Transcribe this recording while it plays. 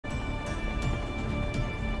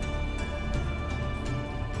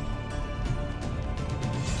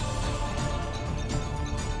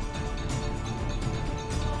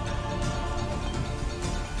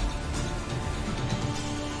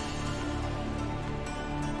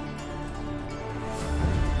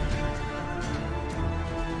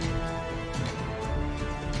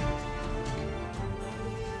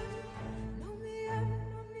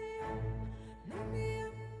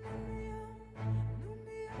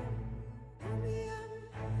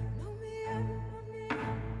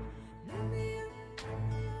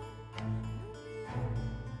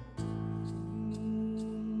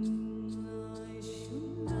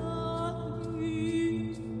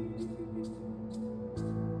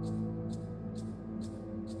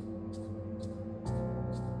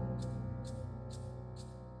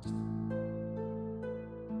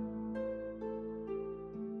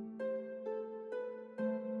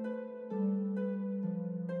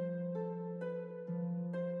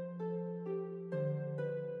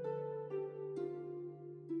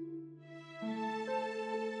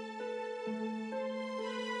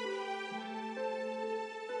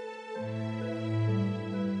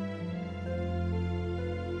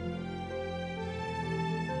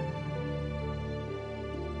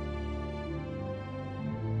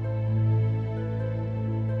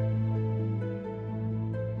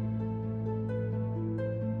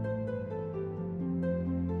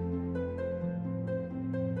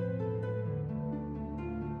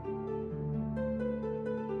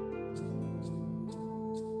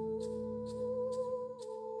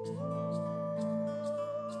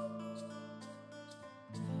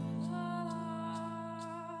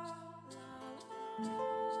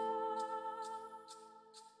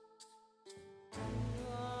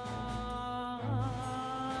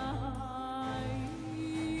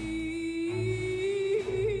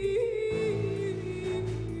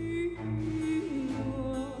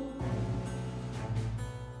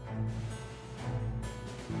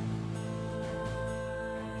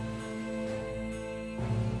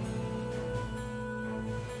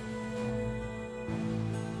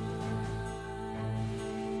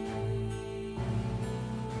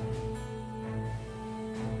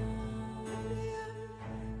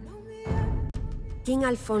King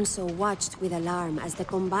Alfonso watched with alarm as the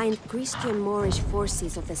combined Christian-Moorish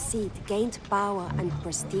forces of the Cid gained power and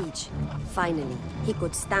prestige. Finally, he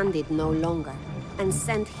could stand it no longer, and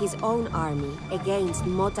sent his own army against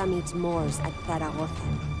Motamid's Moors at Zaragoza.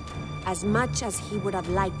 As much as he would have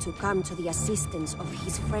liked to come to the assistance of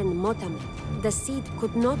his friend Motamid, the Cid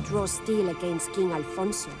could not draw steel against King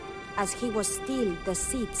Alfonso, as he was still the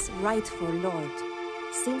Cid's rightful lord.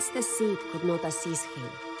 Since the Cid could not assist him,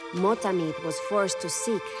 Motamid was forced to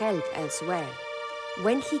seek help elsewhere.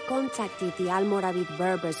 When he contacted the Almoravid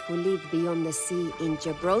Berbers who lived beyond the sea in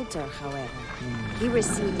Gibraltar, however, he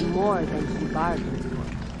received more than he bargained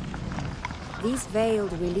for. These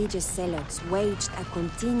veiled religious zealots waged a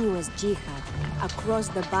continuous jihad across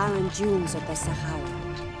the barren dunes of the Sahara.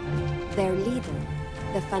 Their leader,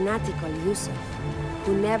 the fanatical Yusuf,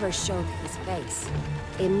 who never showed his face,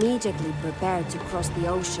 immediately prepared to cross the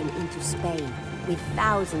ocean into Spain with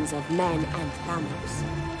thousands of men and camels.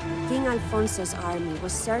 King Alfonso's army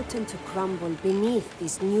was certain to crumble beneath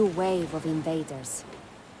this new wave of invaders.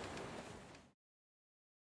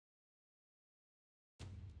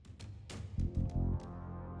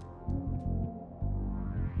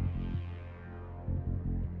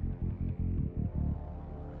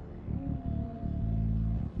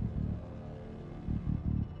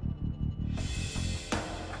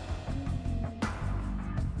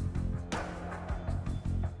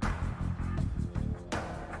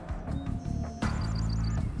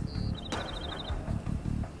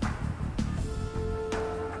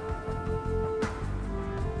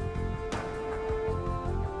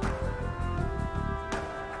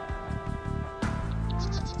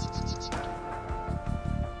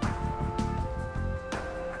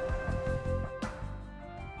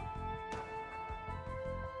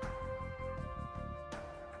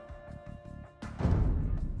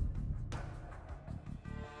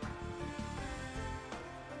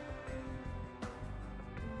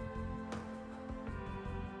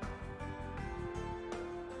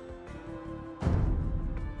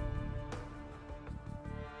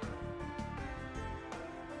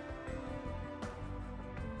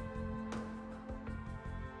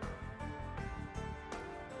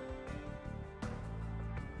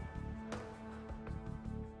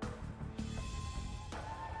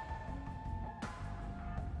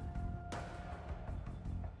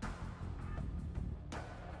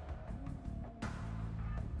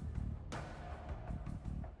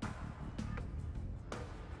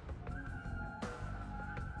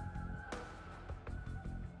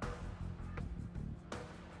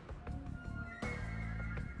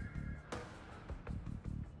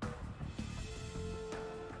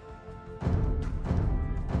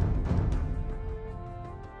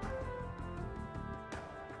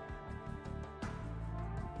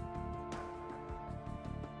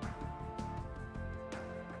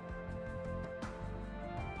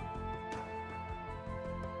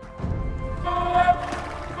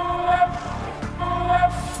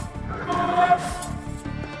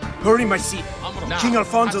 Hurry, my seat. King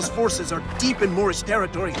Alfonso's forces are deep in Moorish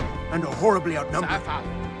territory and are horribly outnumbered.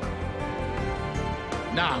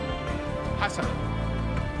 نعم حسنا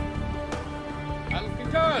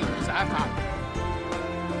القتال سأفعل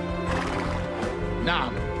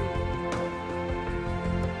نعم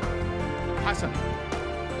حسنا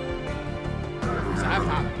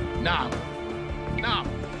سأفعل نعم نعم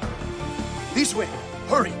This way.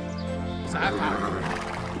 Hurry. سأفعل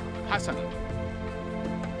حسنا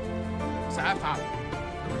سأفعل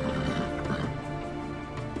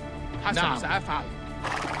حسنا نعم. سأفعل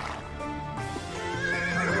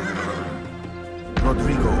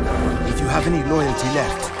Rodrigo, if you have any loyalty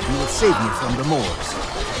left, you will save me from the Moors.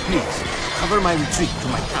 Please, cover my retreat to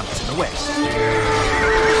my camp to the west.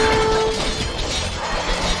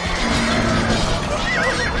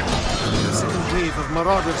 The second wave of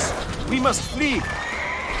marauders. We must flee!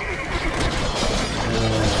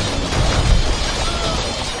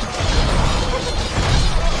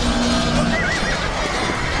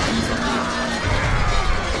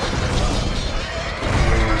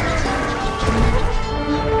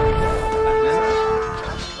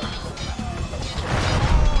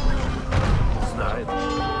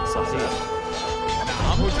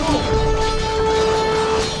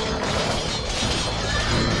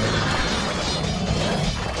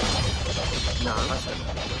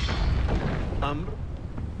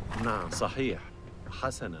 صحيح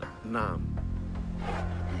حسنا نعم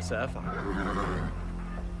سأفعل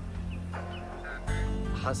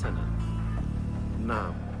حسنا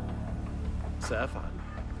نعم سأفعل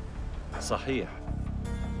صحيح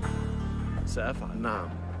سأفعل نعم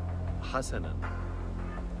حسنا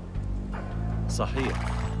صحيح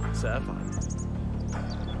سأفعل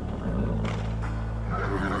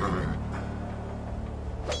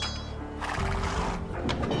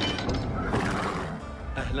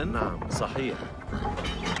أهلا. نعم صحيح.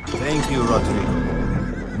 Thank you, Rodrigo.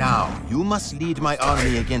 Now, you must lead my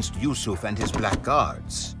army against Yusuf and his black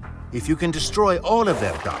guards. If you can destroy all of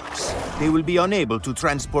their docks, they will be unable to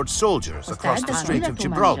transport soldiers across the Strait of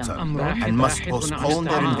Gibraltar and must postpone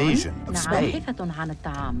their invasion of Spain.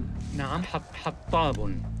 نعم حطاب.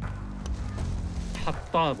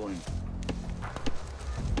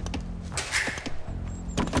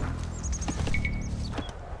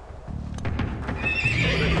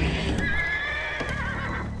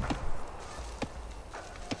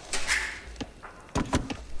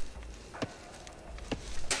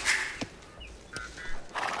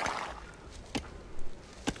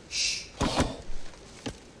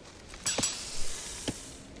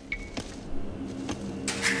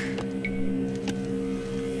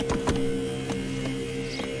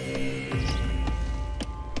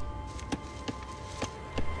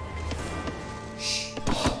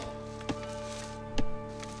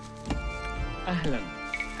 أهلا.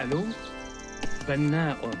 ألو.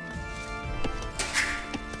 بناء.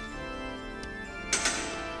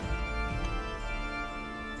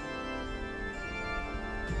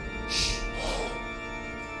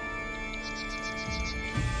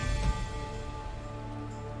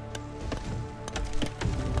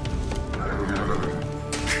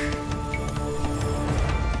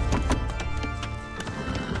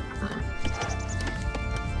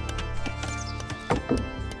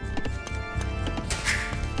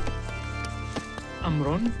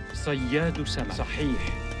 أمر صياد سمك. صحيح.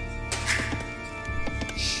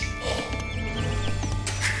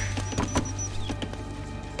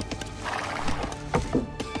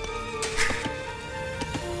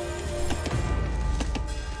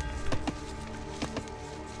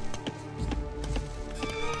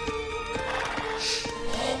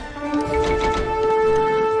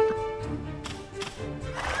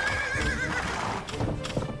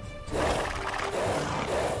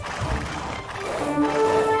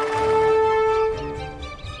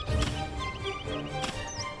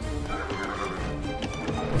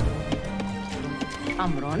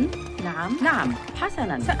 أمر. نعم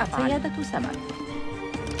حسناً سأفعل. صيادة سمك.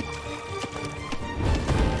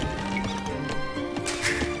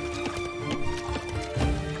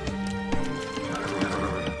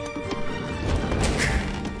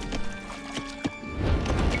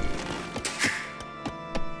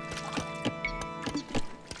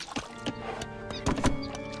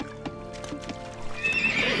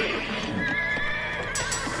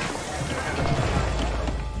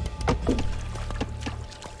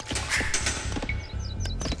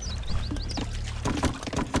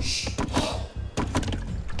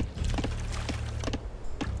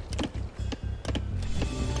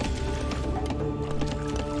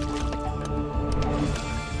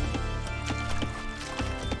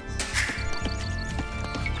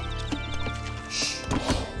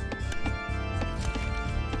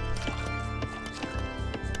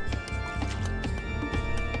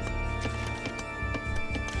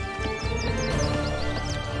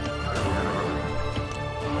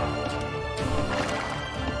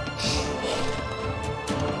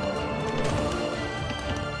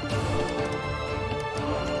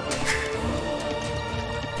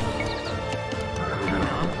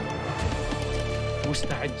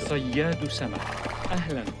 مستعد. صياد سمك.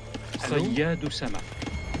 أهلا. صياد سمك.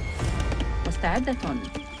 مستعدة.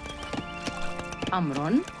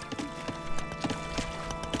 أمر.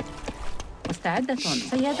 مستعدة.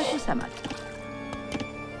 صيادة سمك.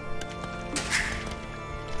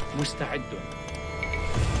 مستعد.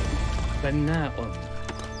 بناء.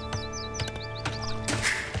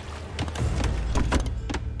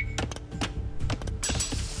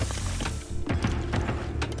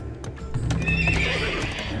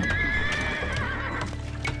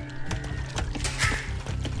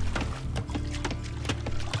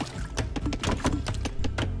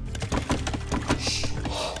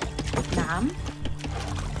 نعم.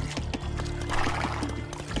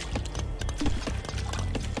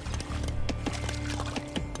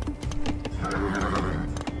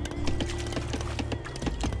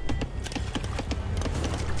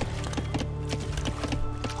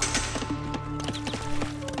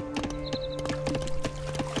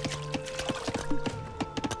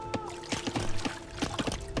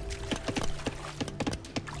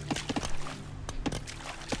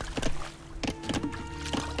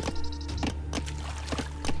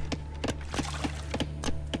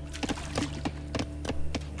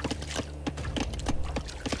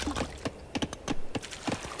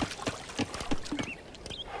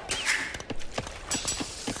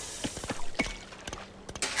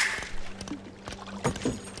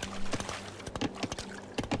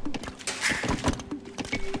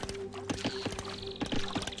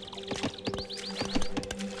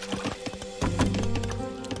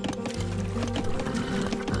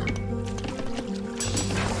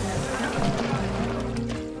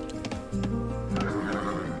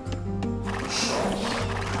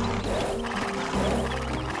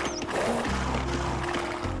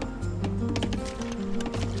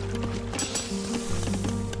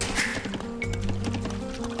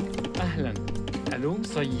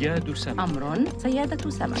 صياد سمك. أمر صيادة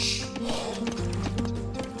سمك.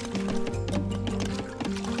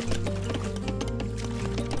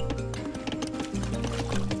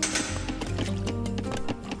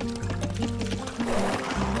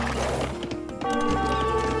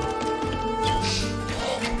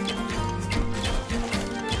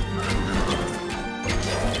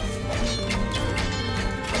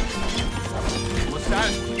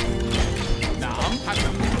 مستعد. نعم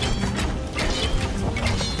حسن.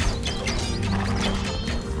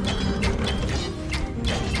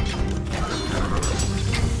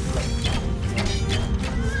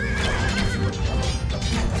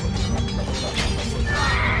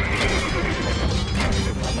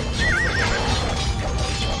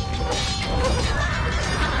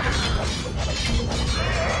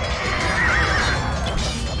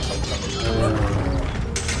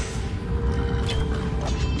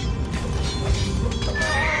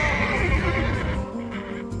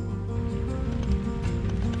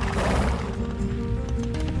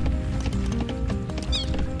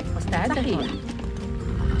 مستعد. صحيح.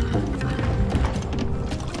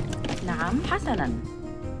 نعم حسناً،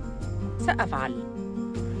 سأفعل.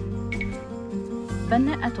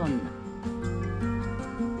 بناءة.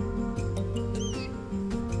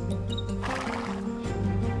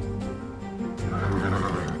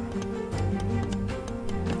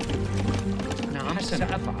 نعم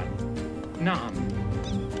سأفعل. نعم.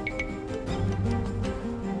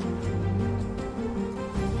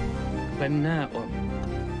 بناء.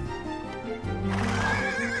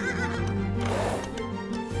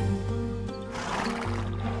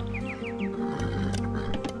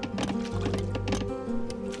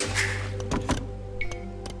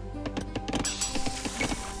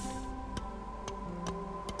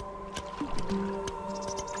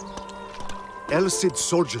 El Cid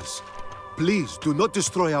soldiers, please do not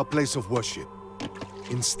destroy our place of worship.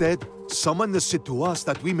 Instead, summon the Cid to us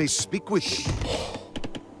that we may speak with him.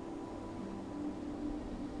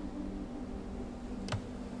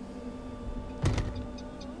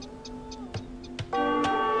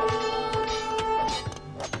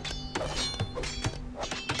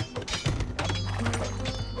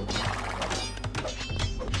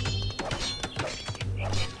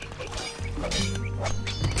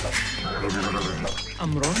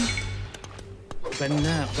 أمر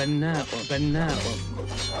بناء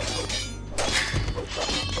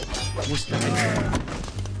مستعد.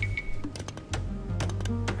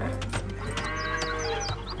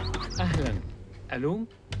 أهلا. ألو.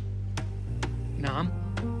 نعم.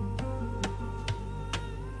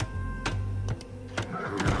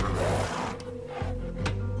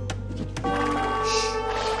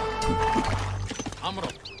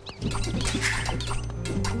 أمرك.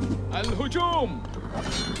 الهجوم.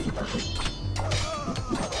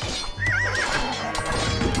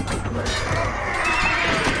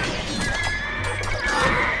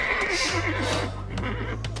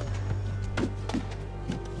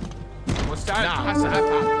 مستعد. نعم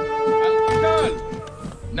سأفعل. القتال.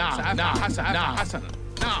 نعم سأفعل. حسنا.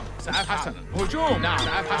 نعم سأفعل. حسنا. هجوم. نعم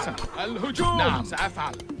سأفعل. حسنا. الهجوم. نعم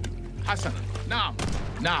سأفعل. حسنا.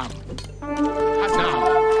 نعم. حسنا.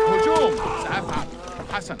 هجوم. سأفعل.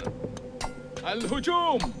 حسنا.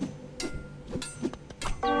 الهجوم.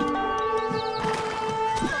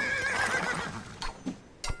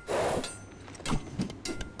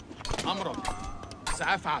 أمرك.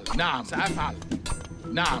 سأفعل. نعم سأفعل.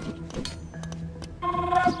 نعم.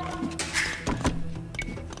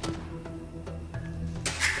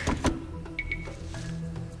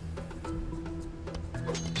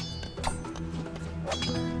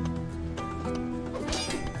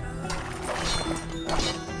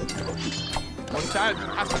 مستعد.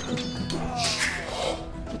 حسن.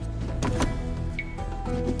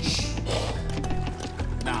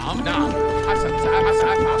 نعم حسن.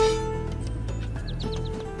 سأفعل.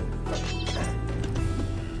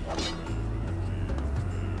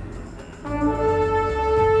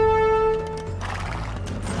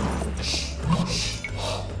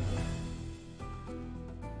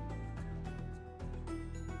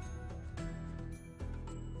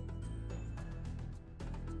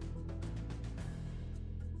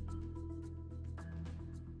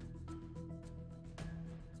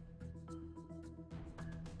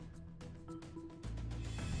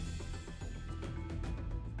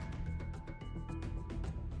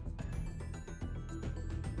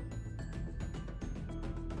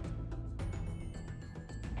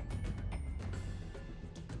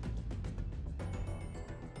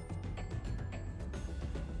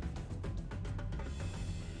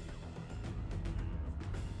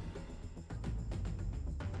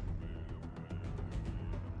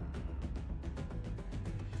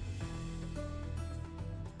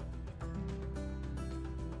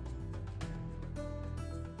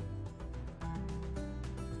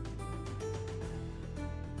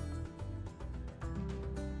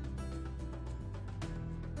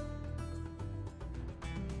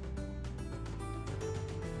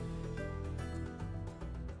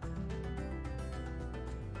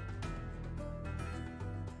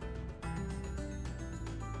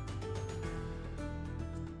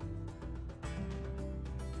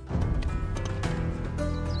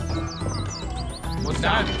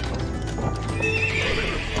 مستعد.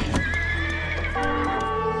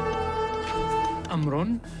 أمر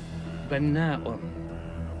بناء.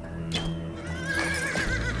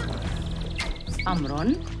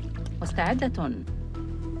 أمر مستعدة.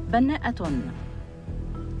 بناءة.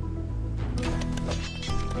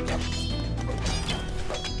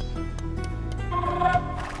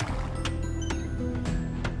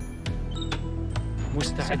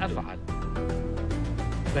 مستعد. سأفعل.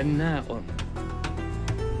 بناء.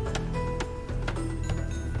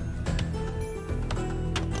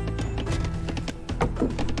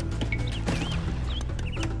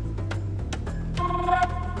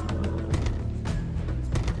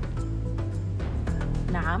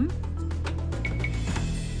 نعم.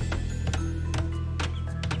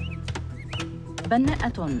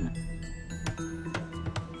 بناءة.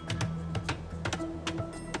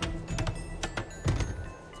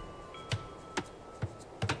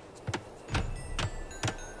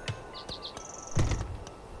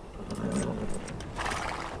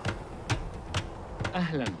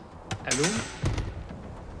 أهلا. ألو؟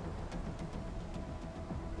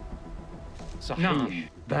 صحيح. نعم.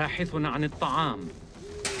 باحث عن الطعام.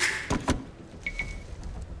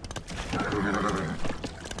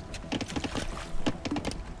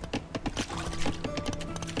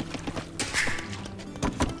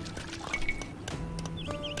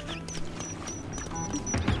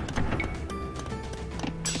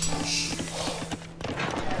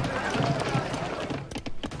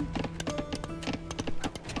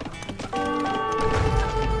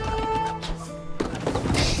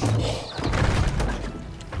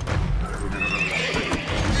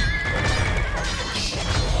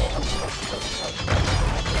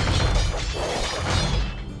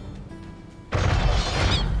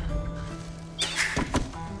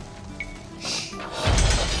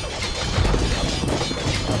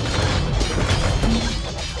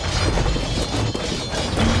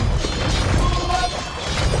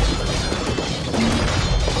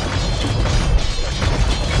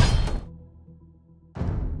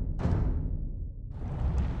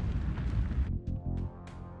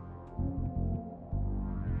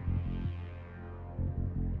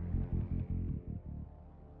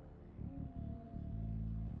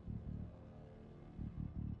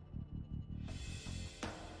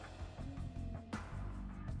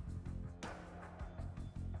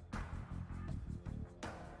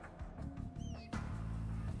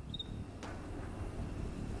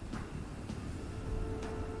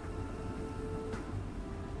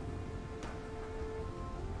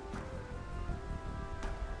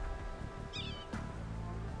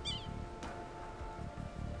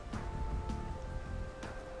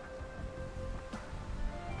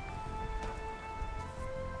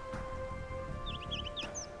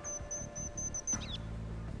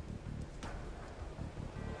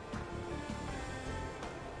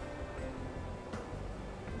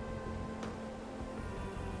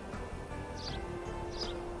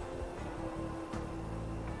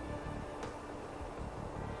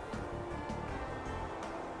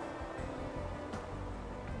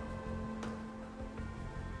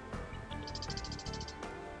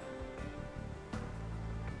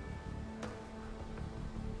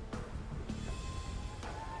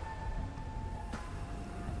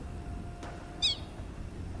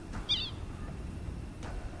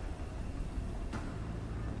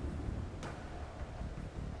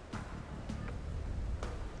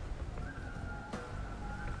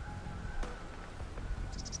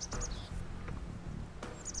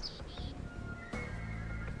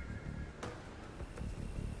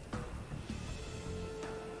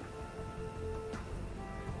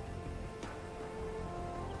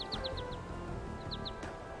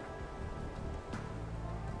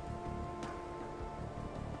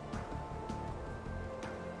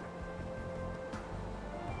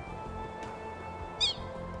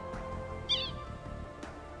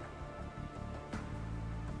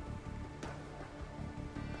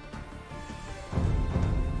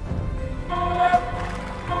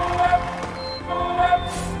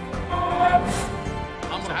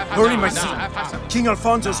 Hurry, my son. King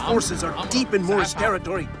Alfonso's forces are deep in Moorish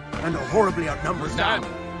territory and are horribly outnumbered. نعم.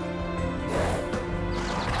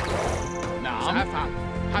 نعم.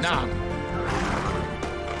 حسنا.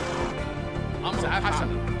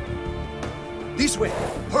 This way.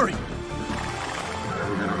 Hurry.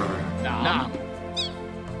 نعم.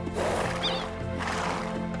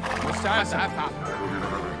 سأفعل.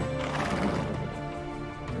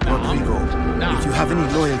 Rodrigo, if you have any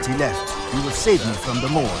loyalty left, you will save me from the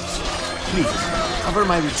Moors. Please, cover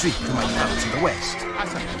my retreat to my camp to the west.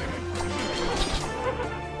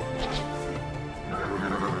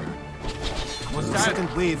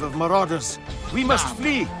 second wave of marauders. We must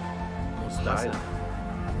flee. مستعد.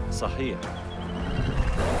 صحيح.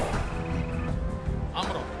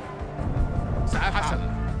 أمر. سأفعل.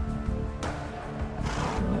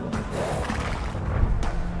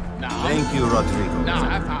 Thank you, Rodrigo.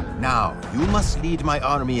 سأفعل. Now, you must lead my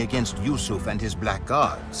army against Yusuf and his black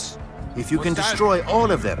guards. If you can destroy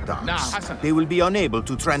all of their docks, they will be unable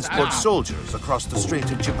to transport soldiers across the Strait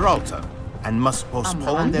of Gibraltar and must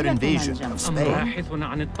postpone their invasion of Spain. باحث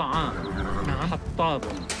عن الطعام. نعم. حطاب.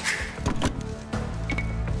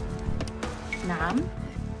 نعم.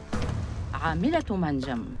 عاملة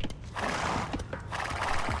منجم.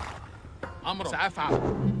 أمر. سأفعل.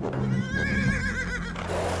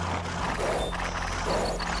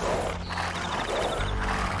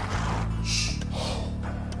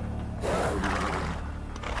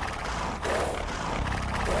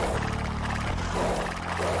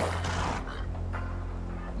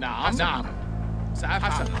 نعم.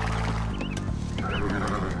 سأفعل.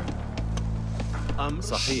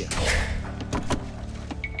 صحيح.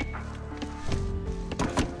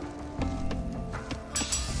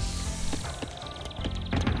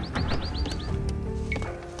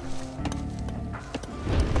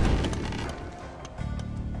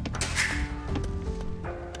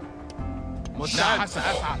 مستعد.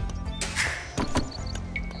 سأفعل.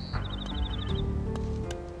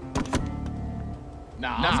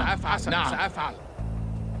 نعم. سأفعل. نعم. سأفعل.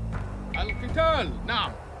 القتال.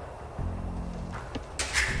 نعم.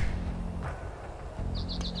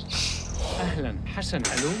 أهلا. حسن.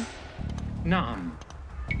 ألو. نعم.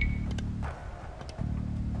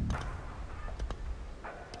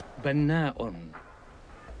 بناء.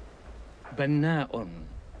 بناء.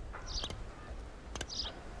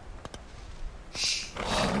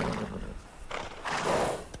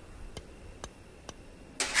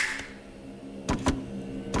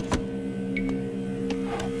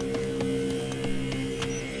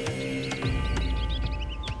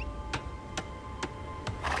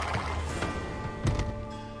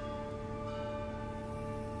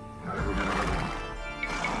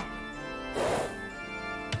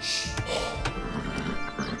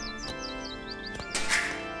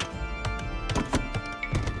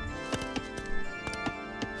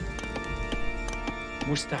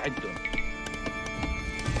 مستعد.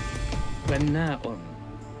 بناء.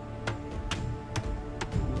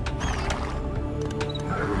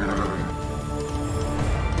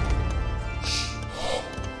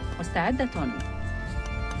 مستعدة.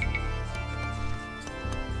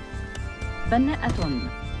 بناءة.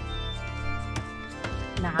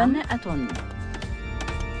 نعم. بناءة.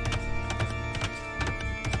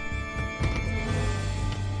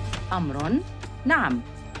 أمر. نعم.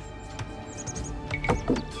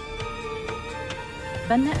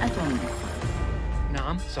 بناءة.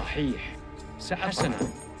 نعم. صحيح. حسنا.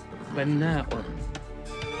 بناء.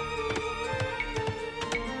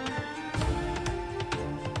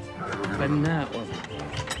 بناء.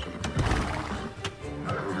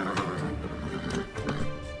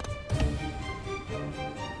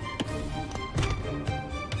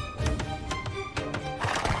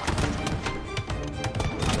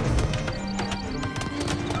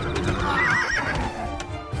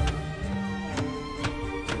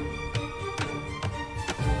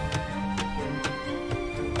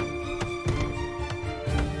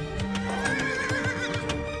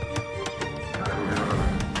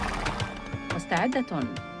 مستعدة.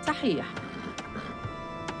 صحيح.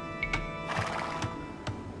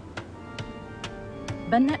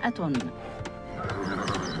 بناءة.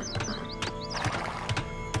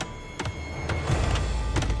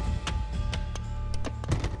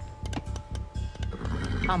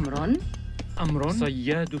 أمر.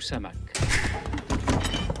 صياد سمك.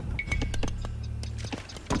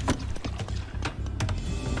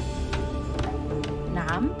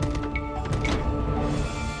 نعم.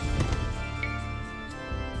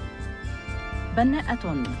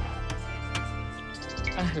 بناءة.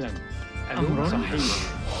 أهلا. أمر. صحيح.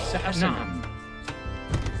 نعم.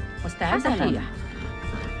 مستعدة. صحيح.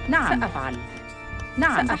 نعم. سأفعل.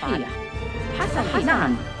 نعم. صحيح. حسن.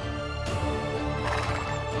 نعم.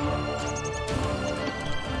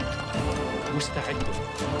 مستعد.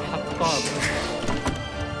 حطاب.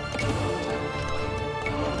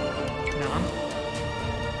 نعم.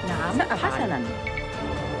 نعم. حسنا.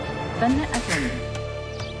 بناءة.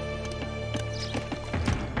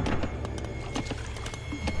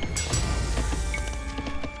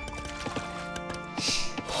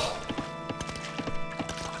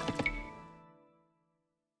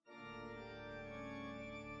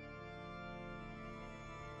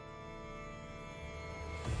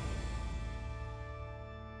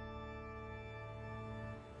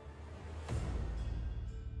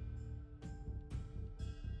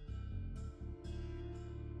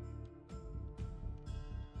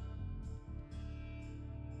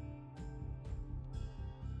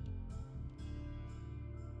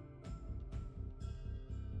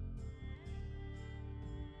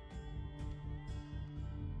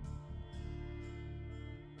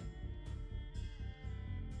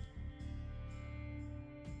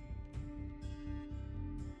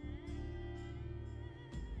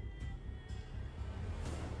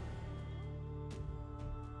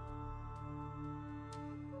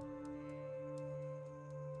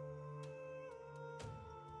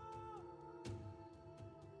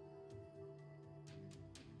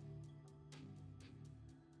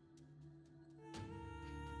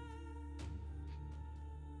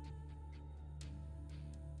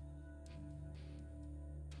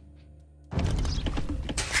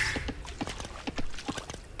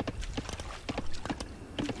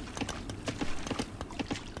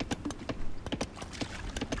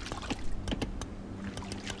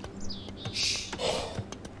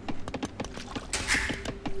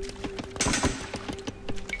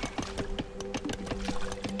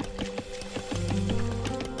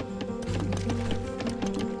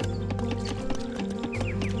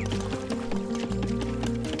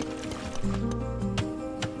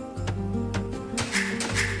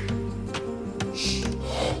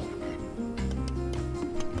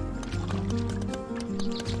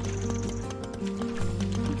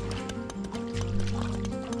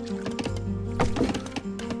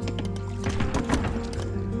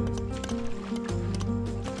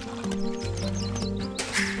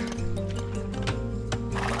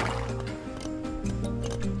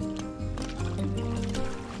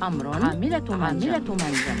 أمر عاملة منزل.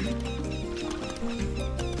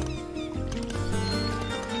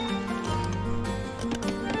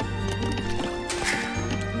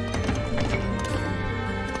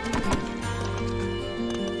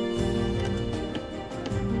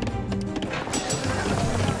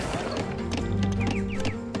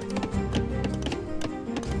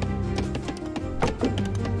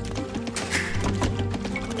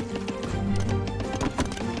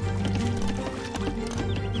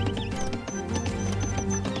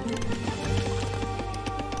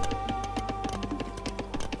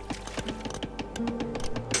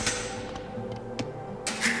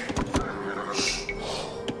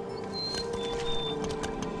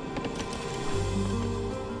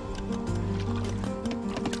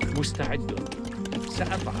 مستعد.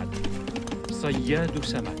 سأفعل. صياد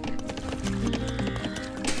سمك.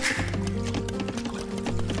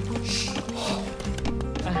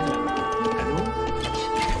 أهلا. ألو.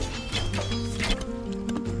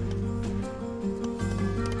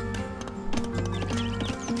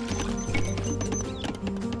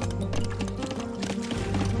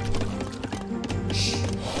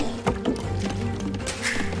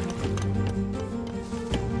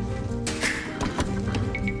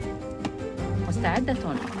 مستعدة.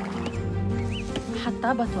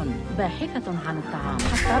 حطابة باحثة عن الطعام.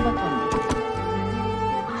 حطابة.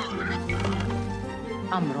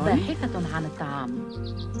 أمر باحثة عن الطعام.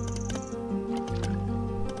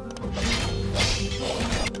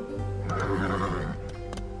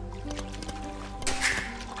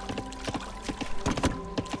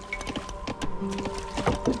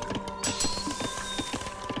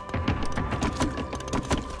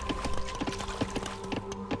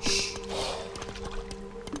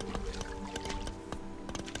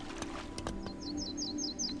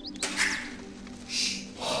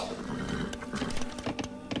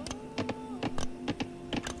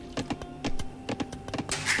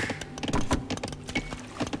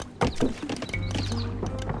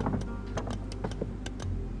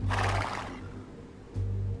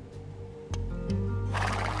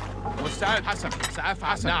 مستعد. حسن.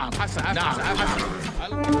 سأفعل. نعم. حسن. نعم. سأفعل.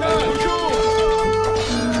 الهجوم.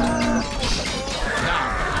 نعم.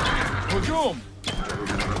 هجوم.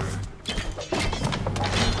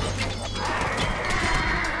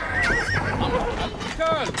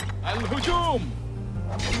 القتال. الهجوم.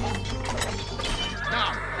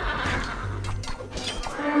 نعم.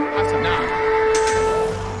 حسن. نعم.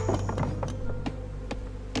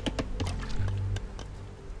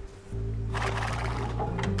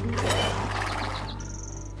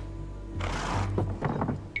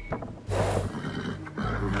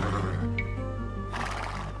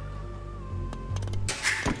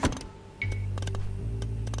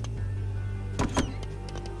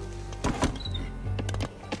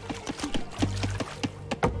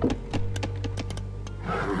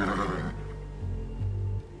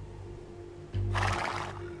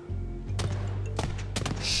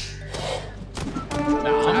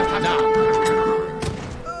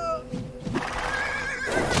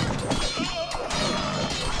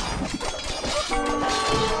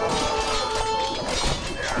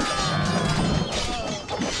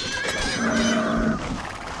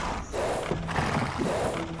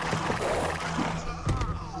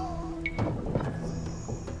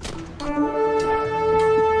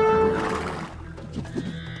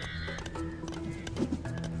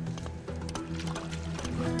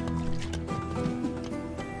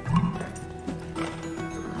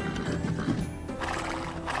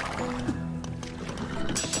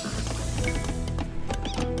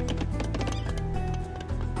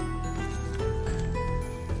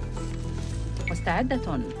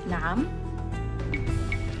 مستعدة. نعم.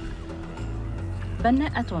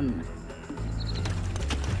 بناءة.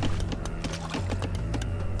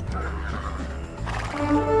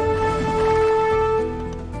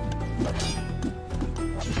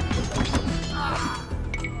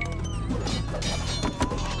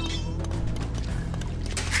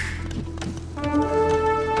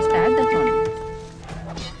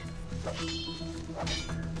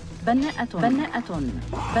 بناءة. بناءة.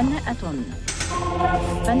 بناءة.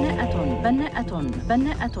 بناءة. بناءة.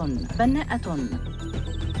 بناءة. بناءة.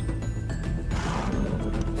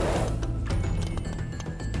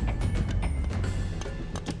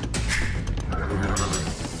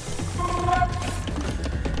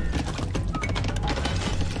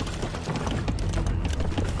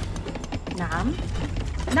 نعم.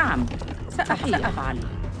 نعم. سأفعل.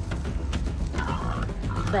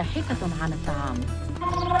 باحثة عن الطعام.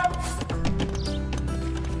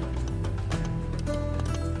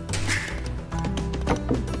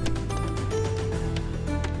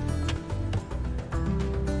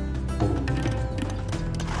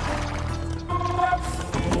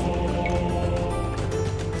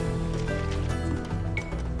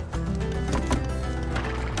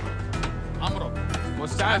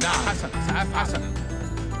 مستعد. حسنا سأفعل. حسنا.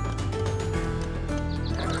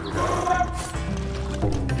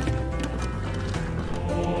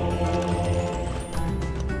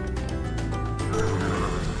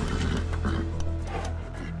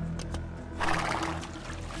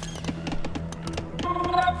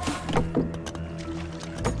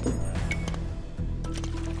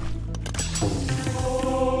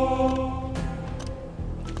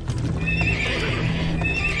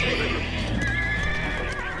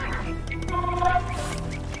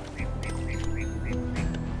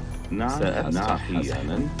 نعم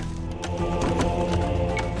حسنا.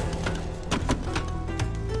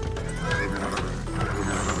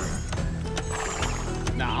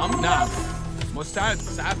 نعم مستعد.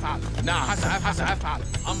 سأفعل. نعم سأفعل.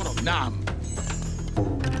 أمرك. نعم.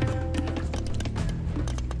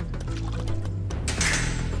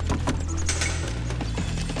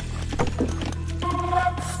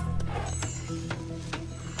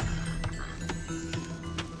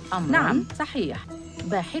 نعم صحيح.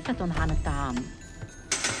 باحثة عن الطعام.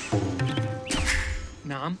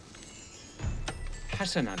 نعم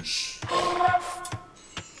حسناً.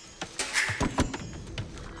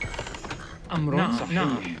 أمر صحيح.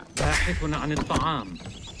 نعم باحث عن الطعام.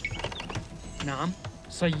 نعم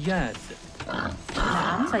صياد.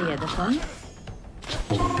 نعم صيادة.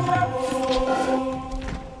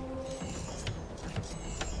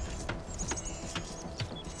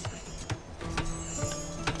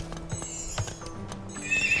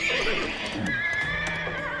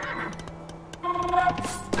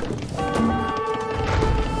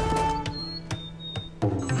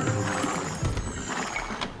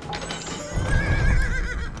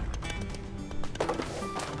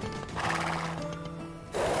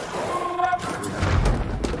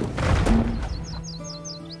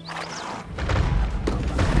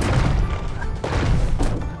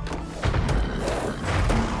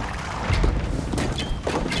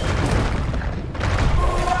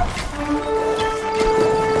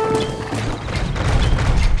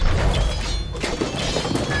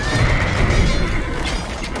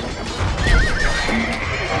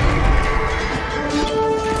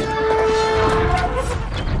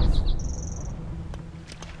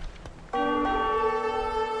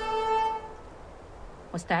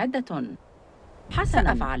 مستعدة.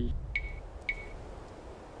 حسناً. أفعل.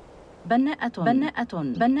 بناءة.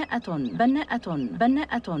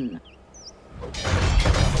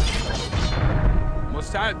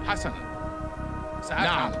 مستعد. حسنا سأفعل.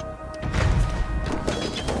 نعم.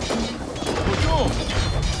 هجوم.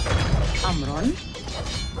 أمر.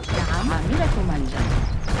 نعم عاملة منجم.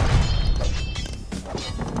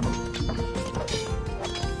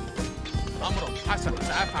 أمر. حسنا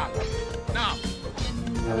سأفعل. نعم.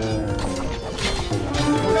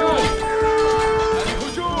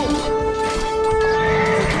 الهجوم.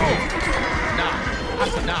 نعم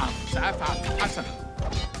حسنا. نعم سأفعل. حسنا.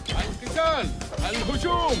 القتال.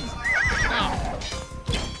 الهجوم. نعم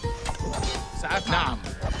سأفعل. نعم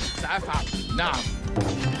سأفعل. نعم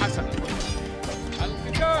حسنا.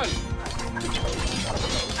 القتال.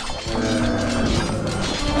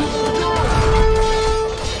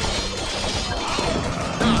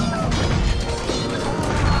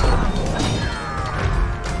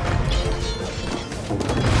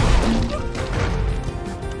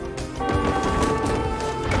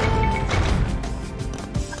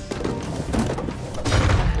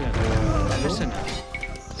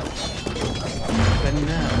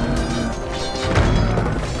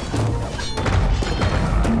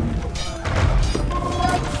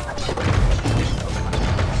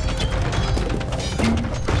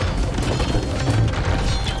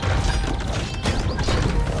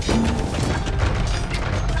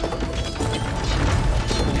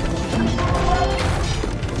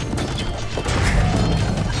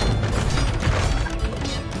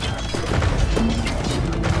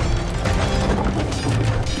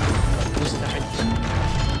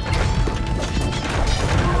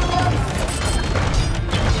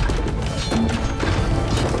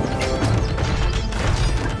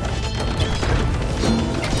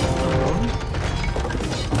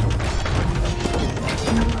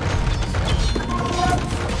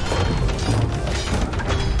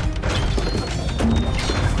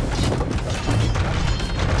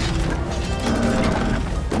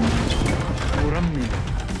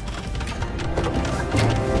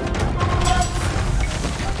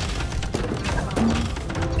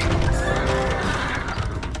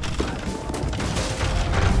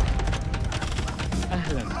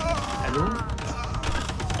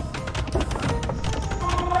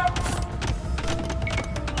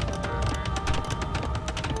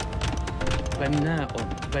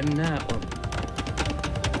 بناء.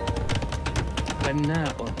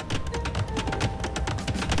 بناء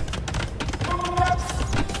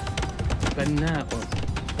بناء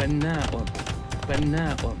بناء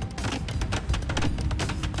بناء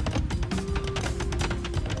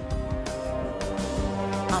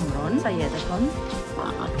أمر سيادة.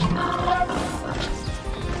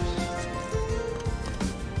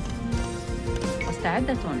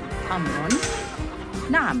 مستعدة. أمر.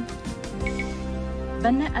 نعم.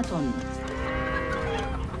 بناءة.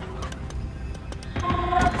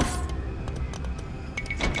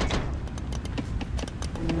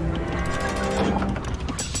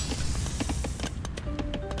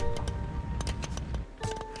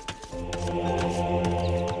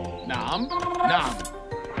 نعم نعم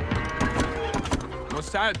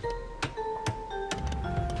مستعد.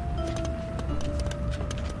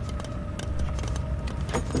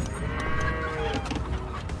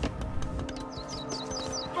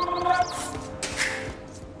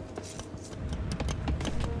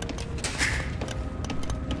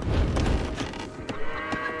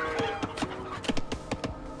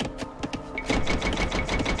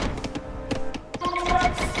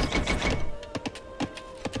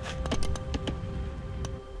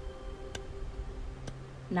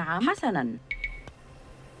 نعم. حسناً.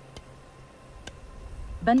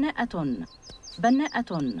 بناءة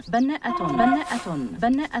بناءة بناءة بناءة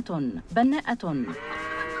بناءة بناءة.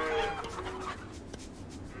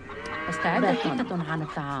 مستعدة. باحثة عن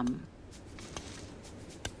الطعام.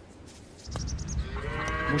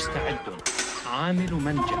 مستعد. عامل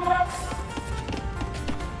منجم.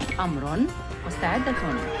 أمر. مستعدة.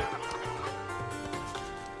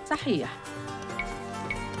 صحيح.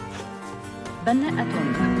 بناءة.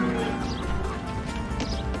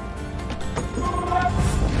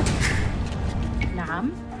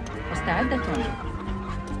 نعم. مستعدة.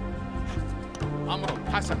 أمر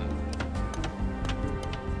حسنا.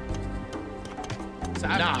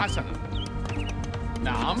 سأفعل. حسنا.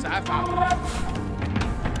 نعم سأفعل.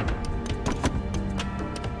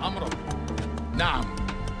 أمر. نعم.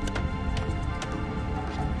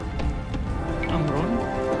 أمر.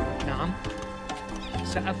 نعم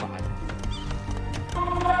سأفعل.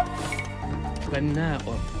 بناء.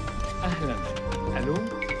 أهلا. ألو.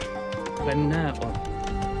 بناء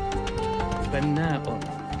بناء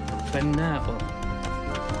بناء.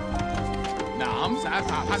 نعم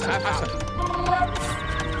سأفعل. حسن.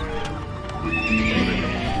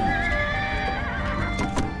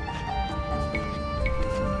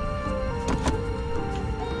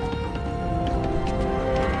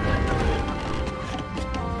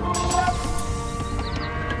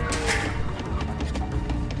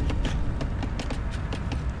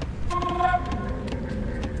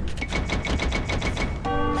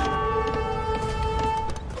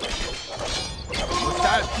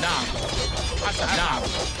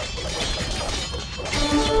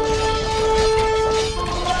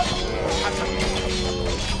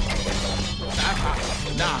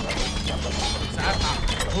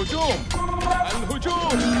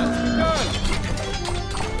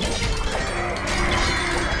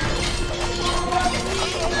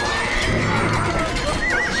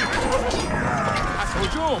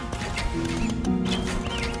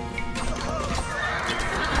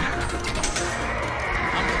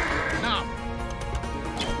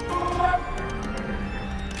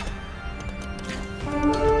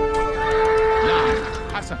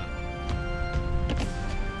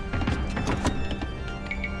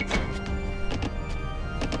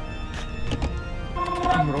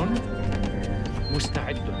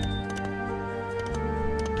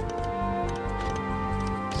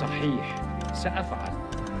 سأفعل.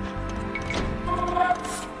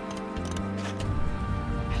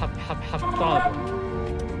 حطاب.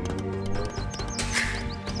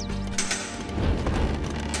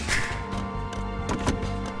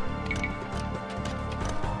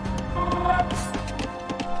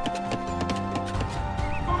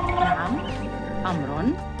 نعم. أمر.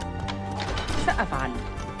 سأفعل.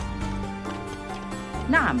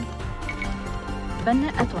 نعم.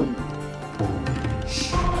 بناءة.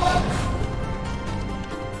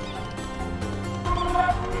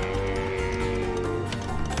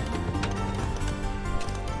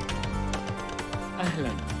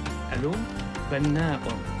 أهلا. ألو. بناء.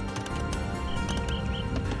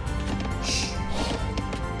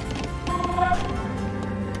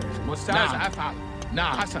 مستعد. سأفعل.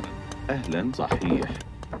 نعم حسنا. أهلا. صحيح.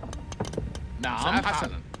 نعم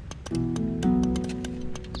حسنا.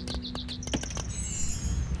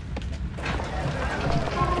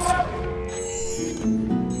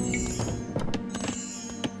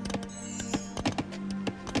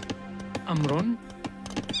 أمر.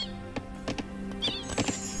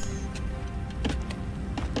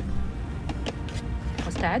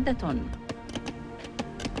 مستعدة.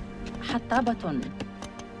 حطابة.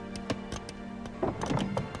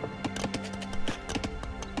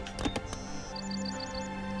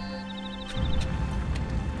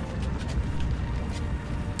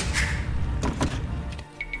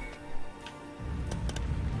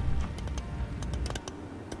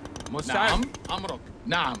 مستعد. نعم. أمرك.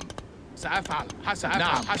 نعم. سأفعل. حسن.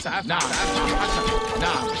 نعم. حسن. نعم. سأفعل. حسن.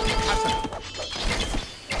 نعم. حسن.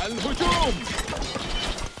 الهجوم.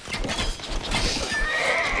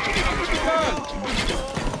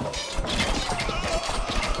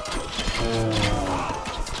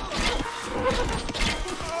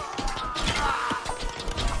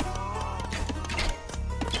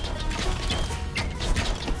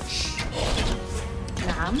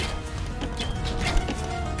 نعم.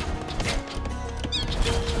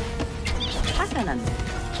 حسناً.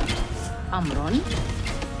 أمر.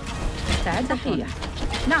 مستعد. صحيح.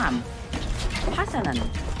 نعم. حسناً.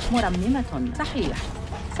 مرممة. صحيح.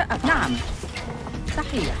 سأفعل. نعم.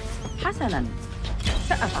 صحيح. حسناً.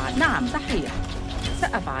 سأفعل. نعم. صحيح.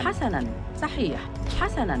 سأفعل. حسناً. صحيح.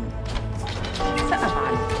 حسناً.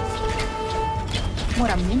 سأفعل.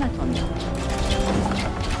 مرممة.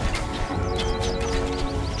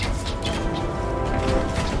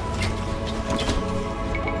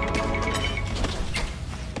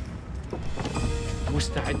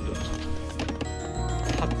 مستعد.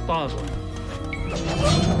 حطاب.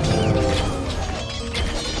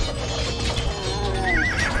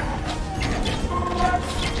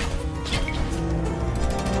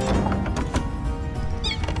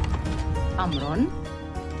 أمر.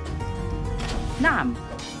 نعم.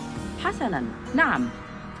 حسناً. نعم.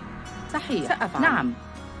 صحيح. سأفعل. نعم.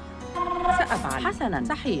 سأفعل. حسناً.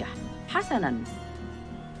 صحيح. حسناً.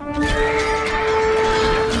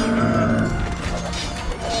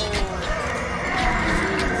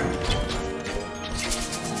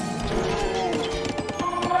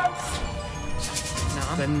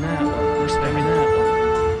 نعم. بناء. مستبناء.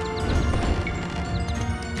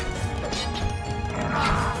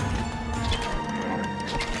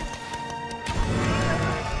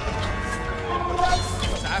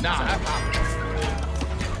 نعم.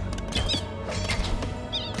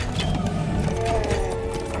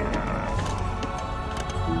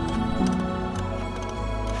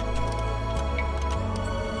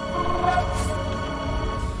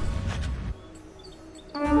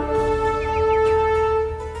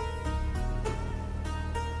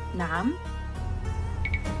 نعم.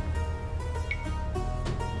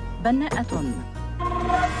 بناءة.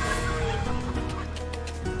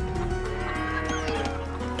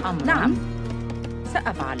 أمر. نعم.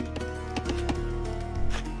 سأفعل.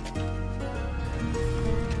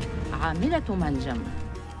 عاملة منجم.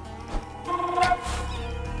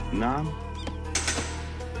 نعم.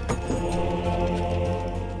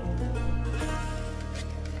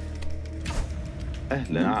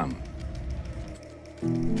 أهلا. نعم.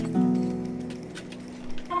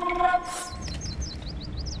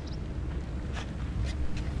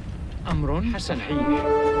 أمر حسن. صحيح.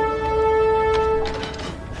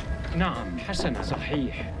 نعم. حسن.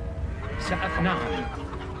 صحيح. نعم.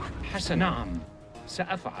 حسن. نعم.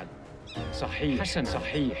 سأفعل. صحيح. حسن.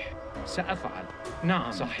 صحيح. سأفعل.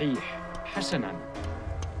 نعم. صحيح. حسناً.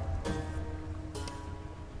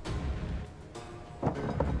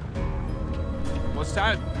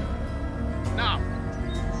 مستعد. نعم.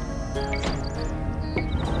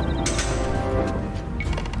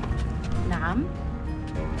 نعم.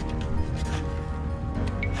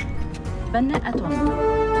 بناءة.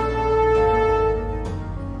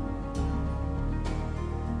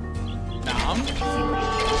 نعم.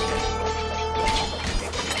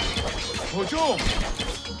 هجوم.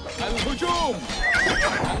 الهجوم.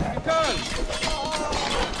 القتال.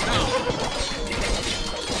 نعم.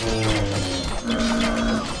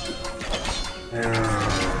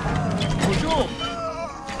 هجوم.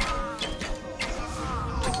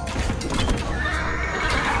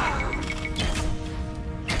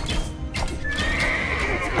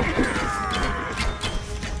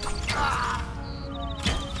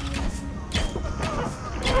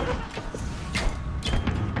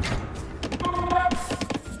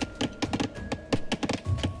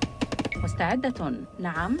 مستعدة.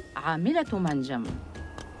 نعم. عاملة منجم.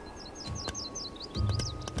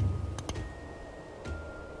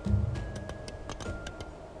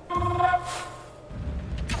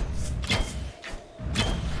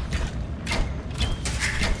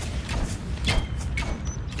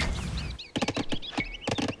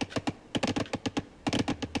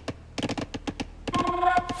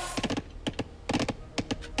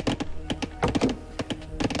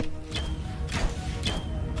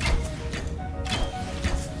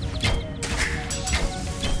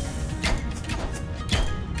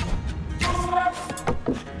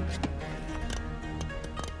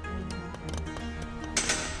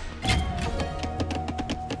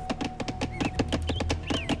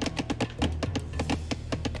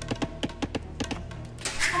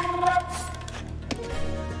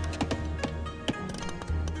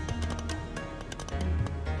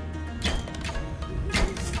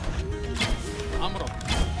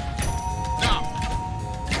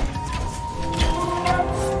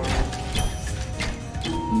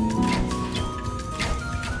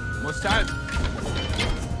 مستعد.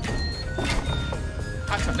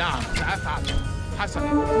 حسن. نعم سأفعل. حسن.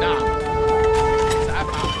 نعم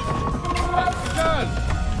سأفعل. القتال.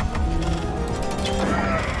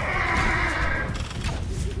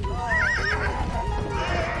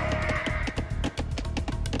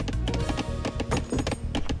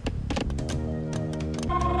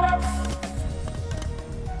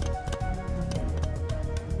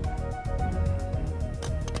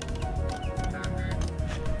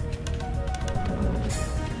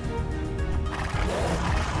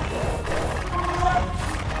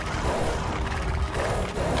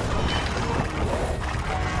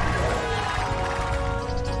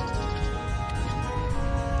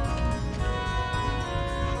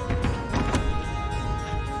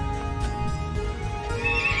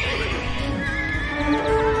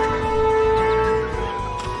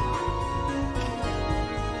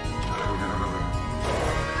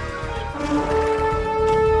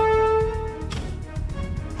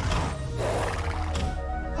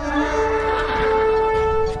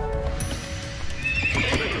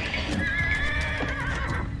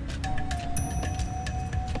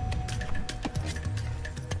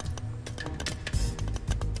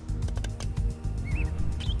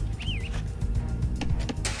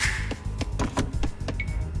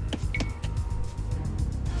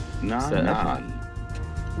 نعم سأفعل.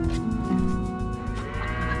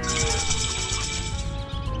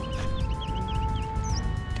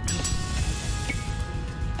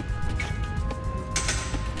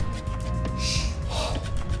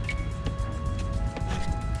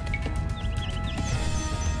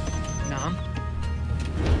 نعم.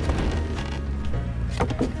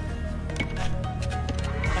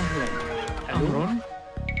 أهلا. أمر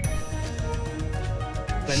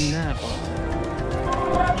بناء.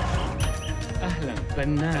 أهلا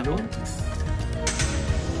بناء.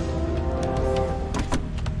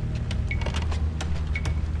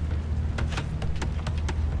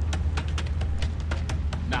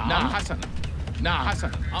 نعم حسنا. نعم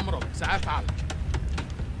حسنا. أمر سأفعل.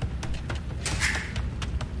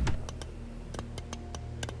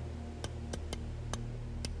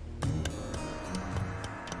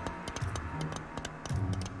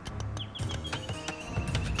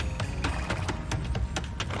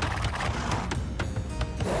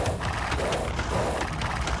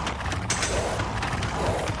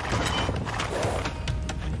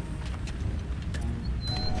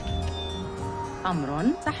 أمر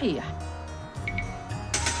صحيح.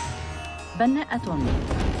 بناءة.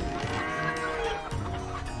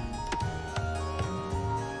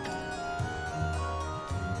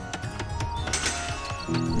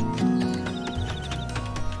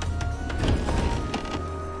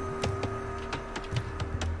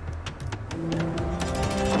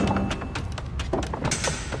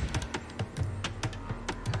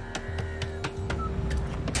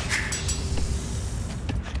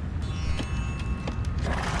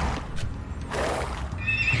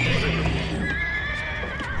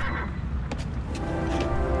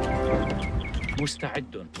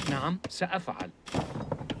 مستعد. نعم سأفعل.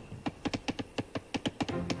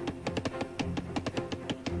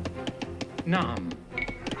 نعم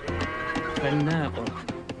بناء.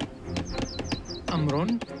 أمر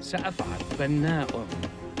سأفعل. بناء.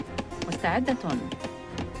 مستعدة.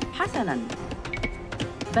 حسناً.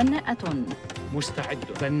 بناءة. مستعد.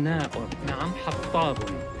 بناء. نعم حطاب.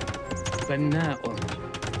 بناء.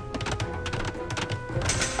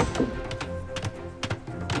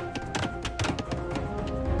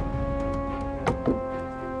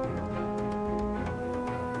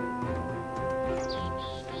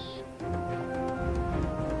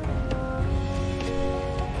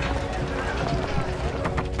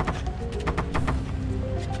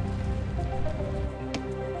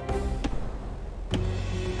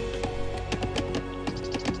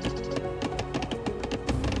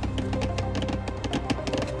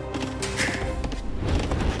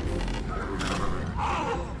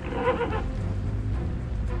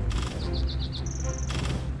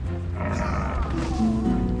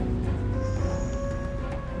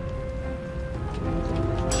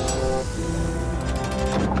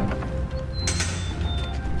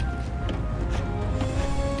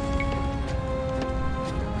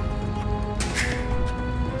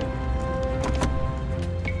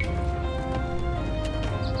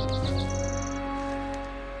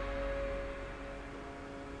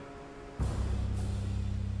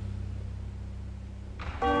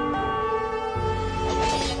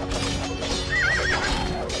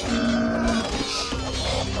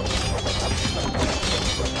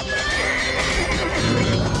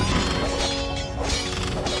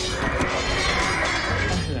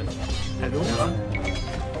 نعم.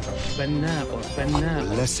 بناء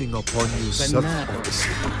بناء. Blessing upon you, serf of the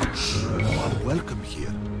Cid. You are welcome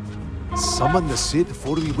here. Summon the Cid,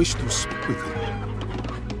 for we wish to speak with him.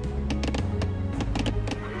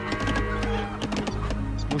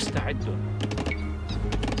 مستعد.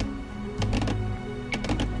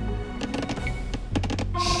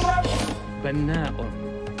 بناء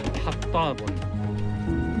حطاب.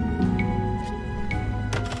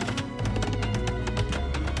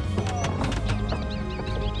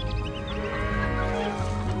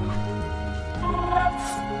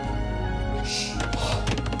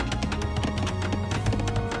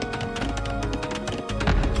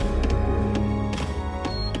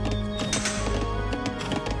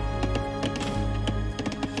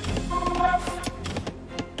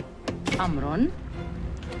 أمر.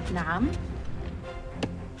 نعم.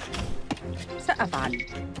 سأفعل.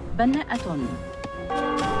 بناءة.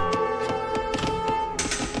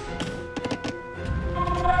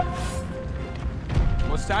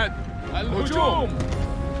 مستعد. الهجوم.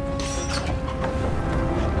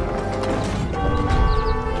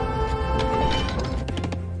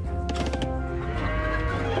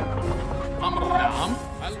 أمر. نعم.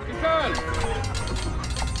 القتال.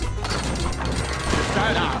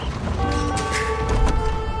 مستعد. نعم.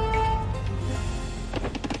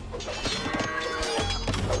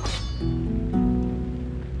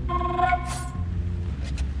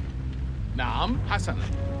 نعم. حسنا.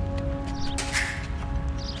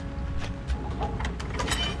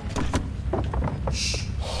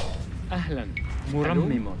 أهلا.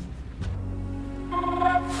 مرمم.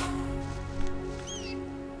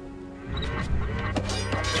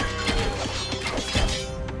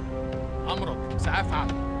 أمرك. سأفعل.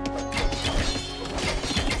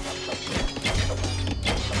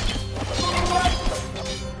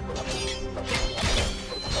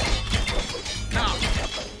 نعم.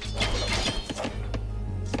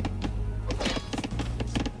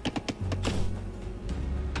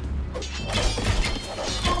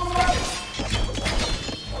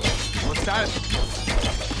 مستعد.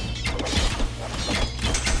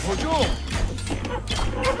 هجوم.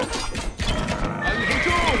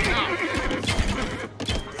 الهجوم. نعم.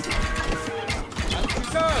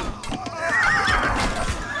 القتال.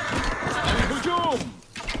 الهجوم.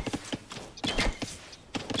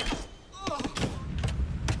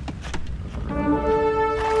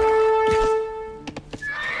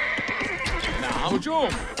 نعم. هجوم.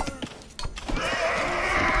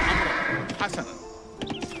 أمر. حسنا.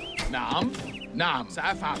 نعم. نعم.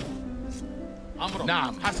 سأفعل. أمر.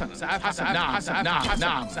 نعم. حسنا. سأفعل. نعم. نعم.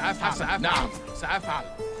 نعم. سأفعل. نعم. سأفعل.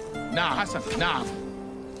 نعم. حسنا. نعم.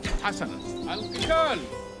 حسنا. القتال.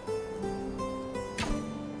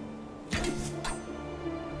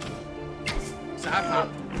 سأفعل.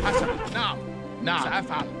 حسنا. نعم. نعم.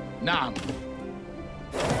 سأفعل. نعم.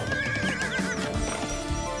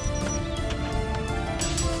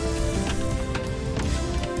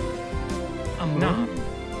 نعم.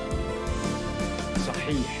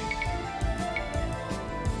 صحيح.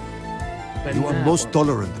 You are most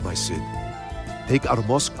tolerant, my Cid. Take our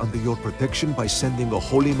mosque under your protection by sending a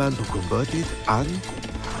holy man to convert it, and,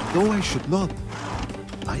 though I should not,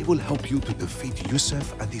 I will help you to defeat Yusuf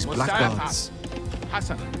and his blackguards.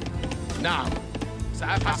 حسنا. نعم.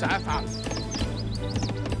 سأفعل.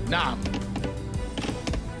 نعم.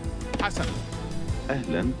 حسنا.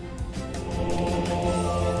 أهلا.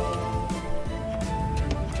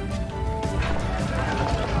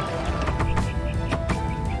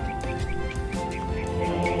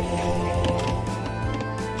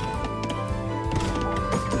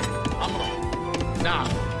 نعم.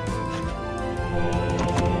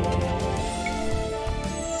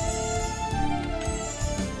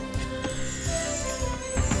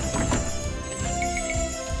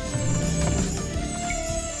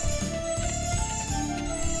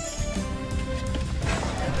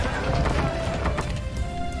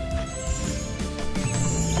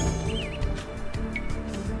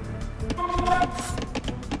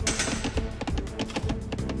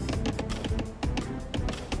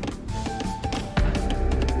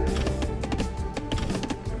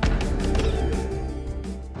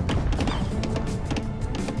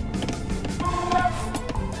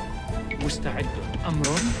 مستعد. أمر.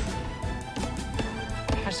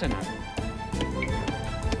 حسنا.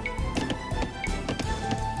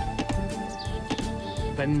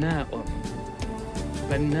 بناء.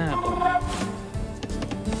 بناء.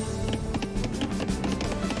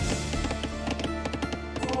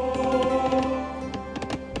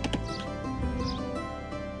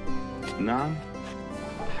 نعم.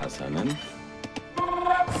 حسنا.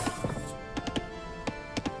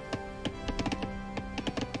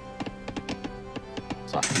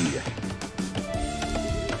 صحيح.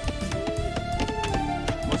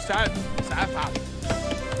 مستعد، سأفعل.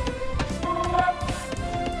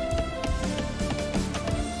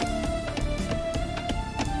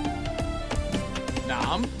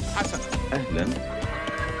 نعم، حسنا. أهلا.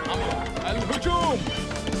 أمر الهجوم.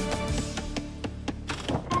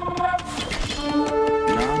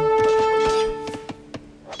 نعم.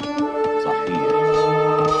 صحيح.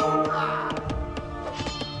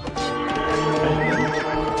 أهلا.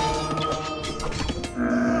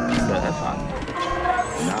 سأفعل.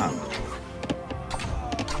 نعم.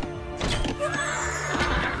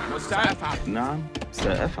 مستعد. نعم،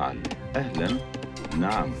 سأفعل. أهلا.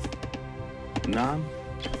 نعم. نعم،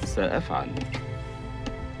 سأفعل.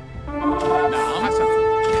 نعم، حسنا.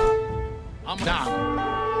 نعم،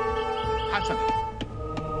 حسنا.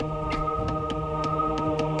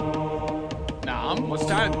 نعم،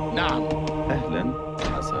 مستعد. نعم. أهلا.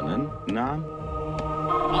 حسنا. نعم.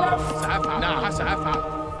 سأفعل. نعم، سأفعل.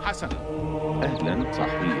 حسنا. أهلا.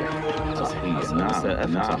 صحيح. صحيح. نعم.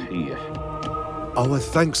 سأفعل. صحيح. Our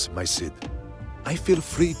thanks, my Cid. I feel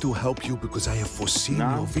free to help you because I have foreseen your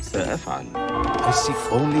نعم، victory. سأفعل. I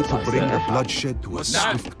seek only to bring the bloodshed to a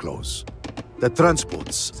swift close. The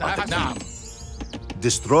transports are the key. نعم.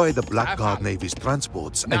 Destroy the Blackguard Navy's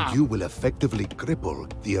transports and you will effectively cripple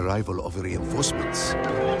the arrival of reinforcements.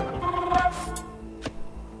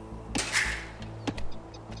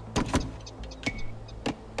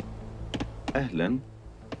 أهلا.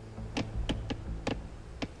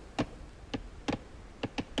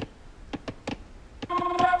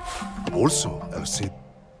 Also, Cid,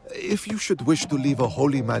 if you should wish to leave a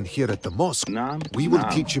holy man here at the mosque, نعم. we will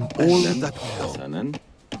نعم. teach him all أهلاً. that we know. حسنا.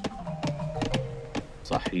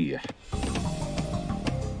 صحيح.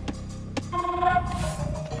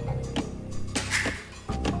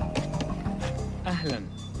 أهلا.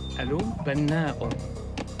 ألو بناء.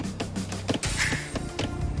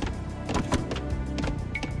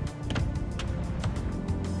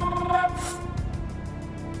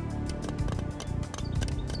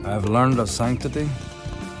 I've learned of sanctity,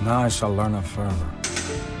 now I shall learn of fervor.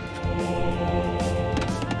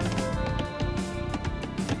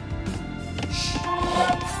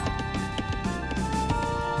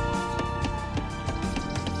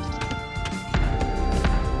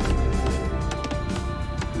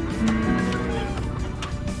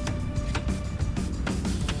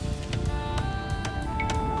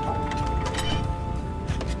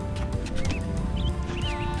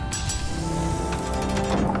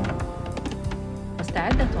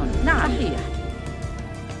 مستعدة. نعم. صحيح.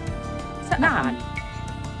 نعم.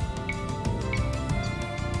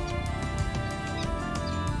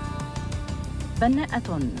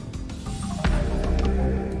 بناءة.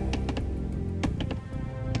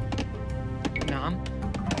 نعم،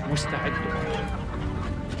 مستعد.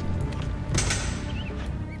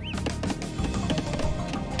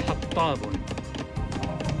 حطاب.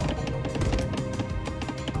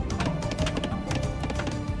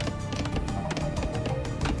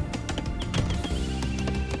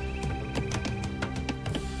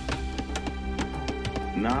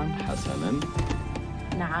 نعم. حسنا.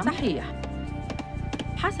 نعم. صحيح.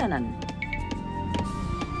 حسنا.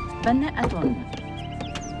 بناءة.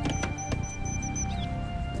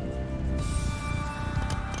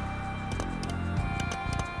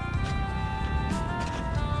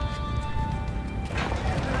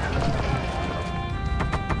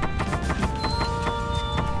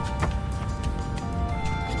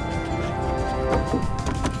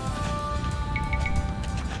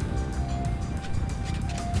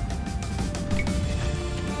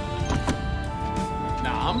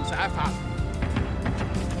 نعم، سأفعل.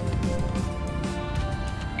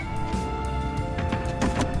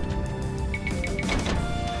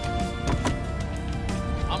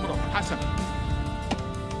 أمر حسنا.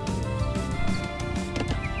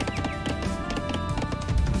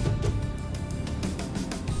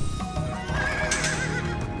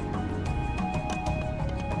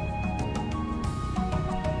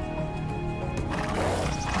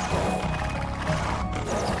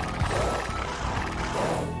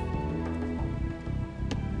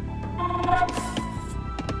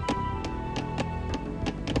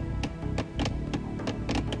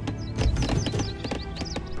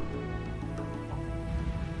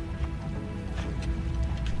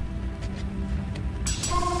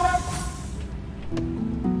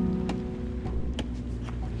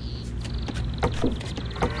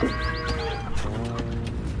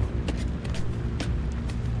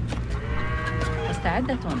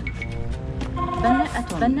 مستعدة.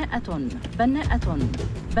 بناءة. بناءة. بناءة.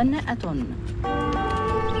 بناءة.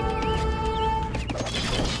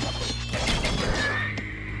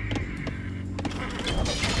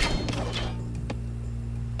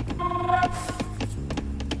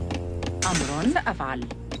 سأفعل.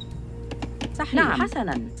 صحيح. نعم.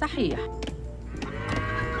 حسناً. صحيح.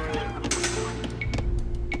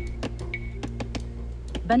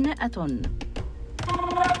 بناءة.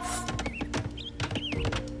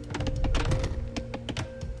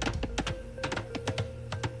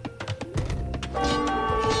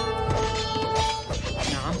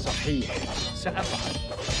 نعم صحيح، سأفعل.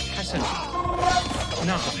 حسنا.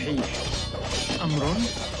 نعم صحيح. أمر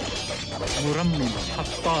مرمم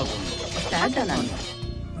حطاب. مستعدة.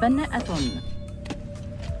 بناءة.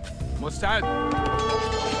 مستعد.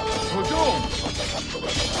 هجوم.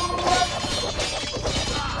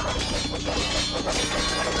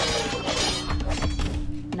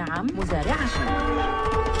 نعم. مزارعة.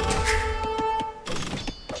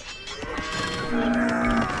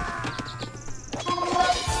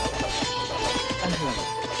 أهلا.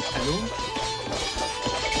 ألو.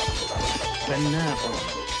 بناء.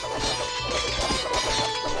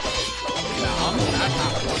 نعم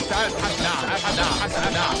مستعد. نعم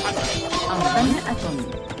حسن. نعم حسن. بناءة.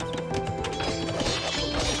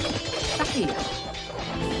 صحيح.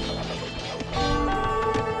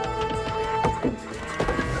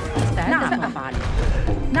 نعم. سأفعل.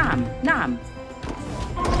 نعم. نعم.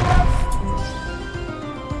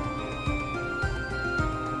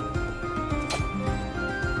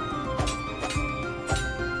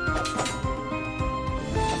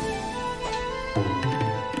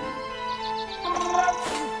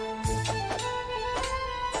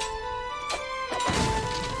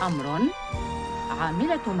 أمر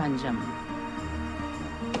عاملة منجم.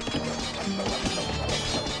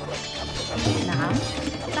 نعم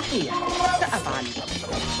صحيح. سأفعل.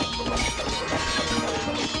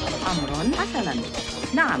 أمر حسناً.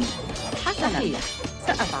 نعم حسناً. صحيح.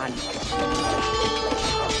 سأفعل.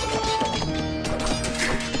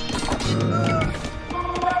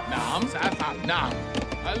 نعم سأفعل. نعم.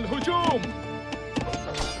 الهجوم.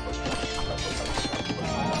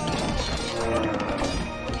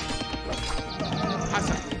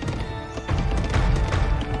 حسن.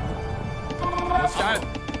 مستعد.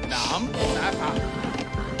 نعم سأفعل.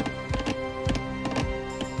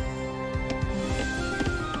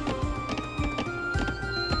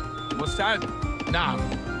 مستعد. نعم.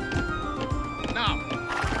 نعم.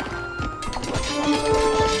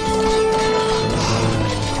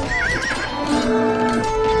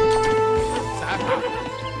 سأفعل.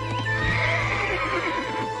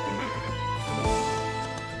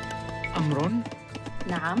 أمر.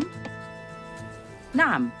 نعم.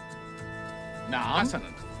 نعم. نعم حسنا.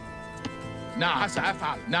 نعم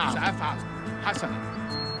سأفعل. نعم سأفعل. حسنا.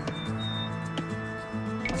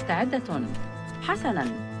 مستعدة.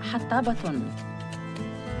 حسناً. حطابة.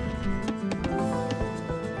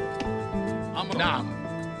 أمر. نعم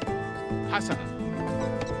حسنا.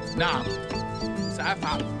 نعم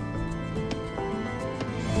سأفعل.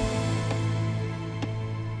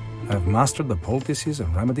 I've mastered the poultices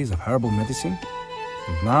and remedies of herbal medicine,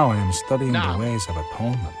 and now I am studying the ways of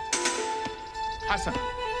atonement. حسنا.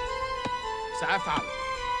 سأفعل.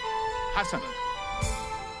 حسنا.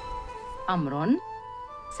 أمر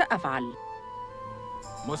سأفعل.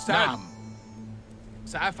 مستعد. نعم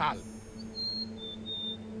سأفعل.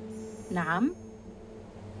 نعم.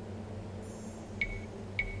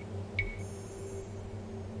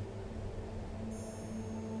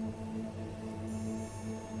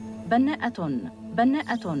 بناءة.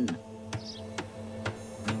 بناءة.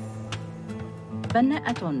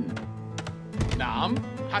 بناءة. نعم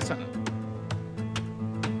حسنا.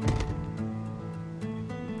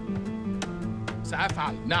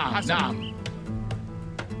 سأفعل. نعم حسنا. نعم.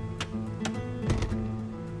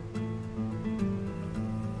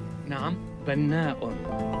 نعم بناء.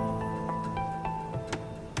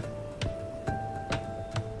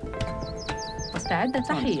 مستعدة.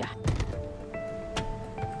 صحيح.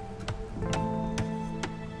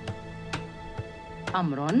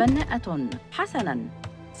 أمر بناءة. حسناً.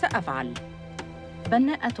 سأفعل.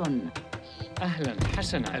 بناءة. أهلاً.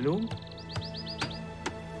 حسن. ألو.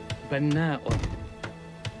 بناء.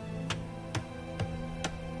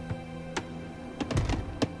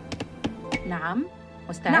 نعم.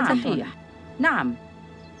 مستعد. صحيح. نعم.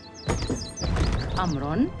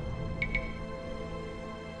 أمر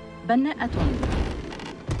بناءة.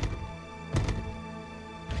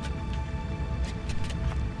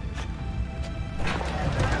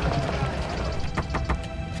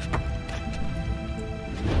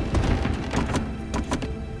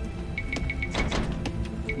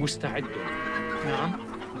 مستعد. نعم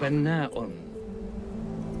بناء.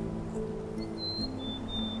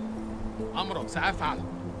 أمر سأفعل.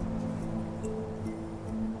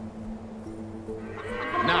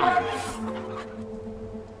 نعم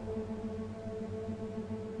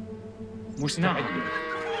مستعد.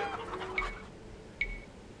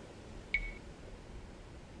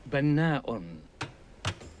 بناء.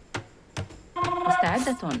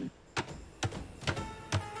 مستعدة.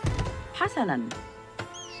 حسناً.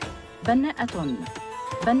 بناءة.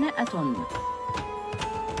 بناءة.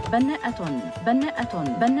 بناءة. بناءة.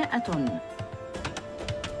 بناءة.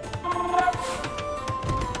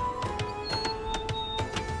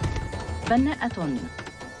 بناءة.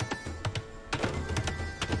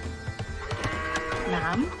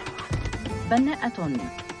 نعم. بناءة.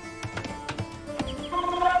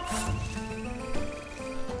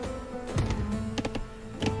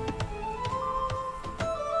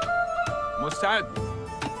 مستعد.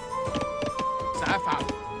 سأفعل.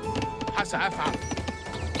 سأفعل.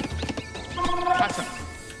 حسن.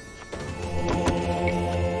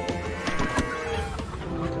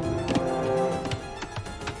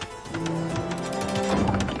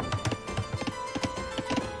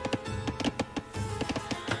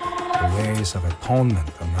 The ways of atonement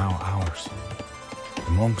are now ours.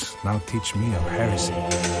 The monks now teach me of heresy.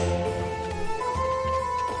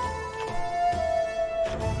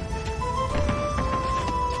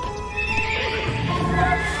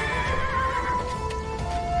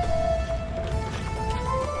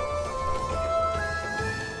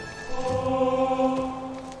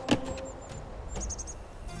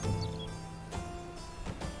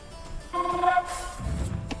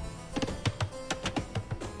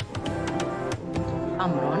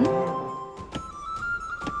 أمر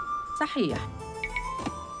صحيح.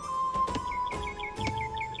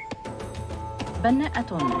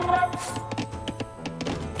 بناءة.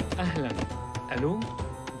 أهلاً. ألو.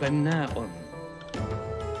 بناء.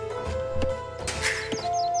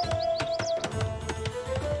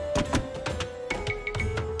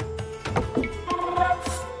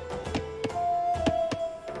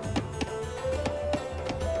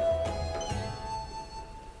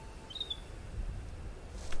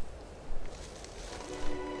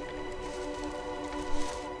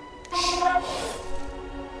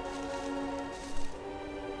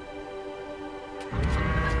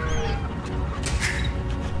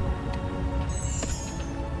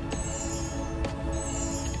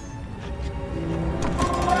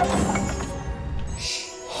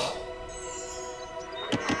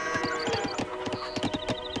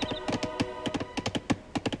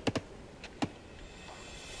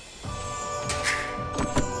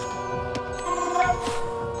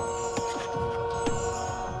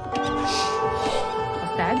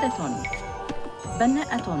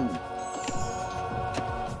 بناءة.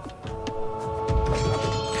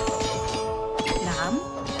 نعم.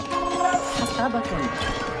 حسابة.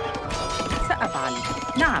 سأفعل.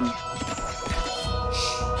 نعم.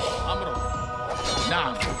 أمر.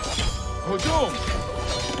 نعم. هجوم.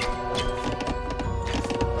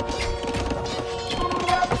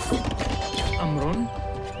 أمر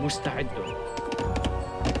مستعد.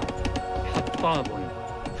 حطاب.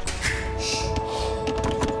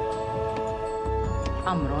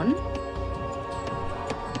 أمر.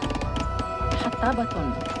 حطابة.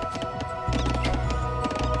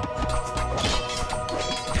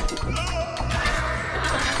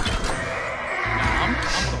 نعم.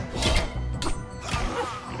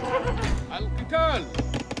 القتال.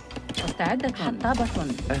 مستعدة. حطابة.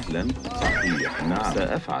 أهلا. صحيح. نعم.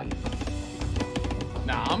 سأفعل.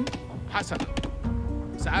 نعم. حسنا.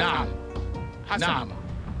 سأفعل. نعم. حسنا. نعم.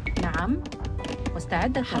 نعم.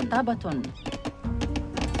 مستعدة. حطابة.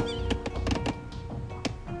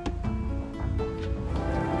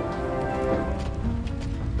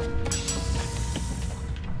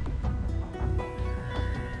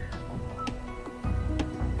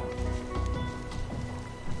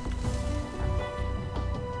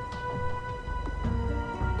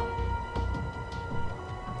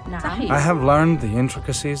 I have learned the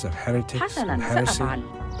intricacies of heretics and heresy,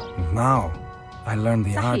 and now I learn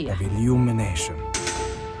the art of illumination.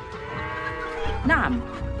 نعم.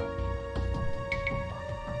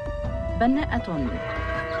 بناءة.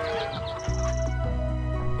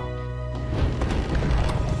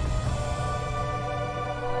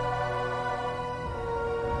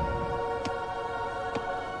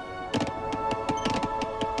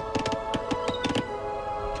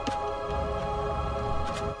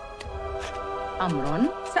 أمر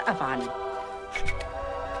سأفعل.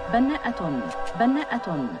 بناءة. بناءة.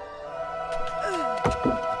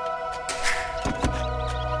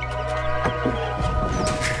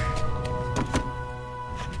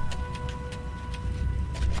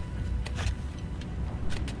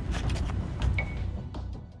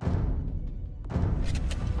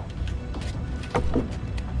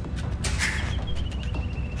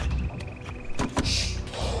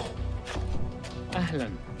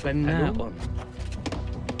 بناء.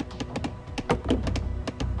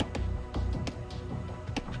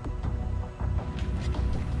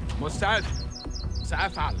 مستعد.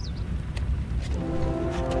 سأفعل.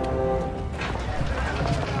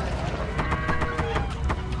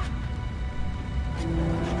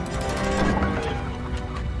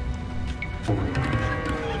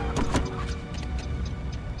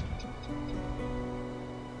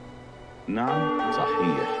 نعم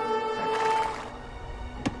صحيح.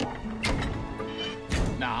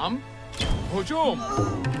 نعم. هجوم.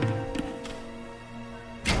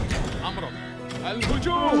 أمر.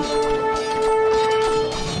 الهجوم.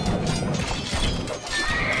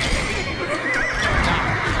 نعم.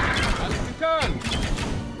 القتال.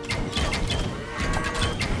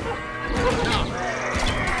 نعم.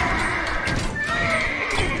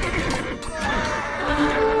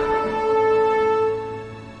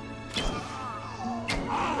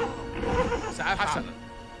 حسنا.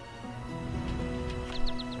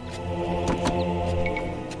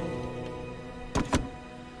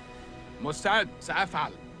 مستعد.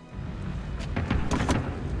 سأفعل.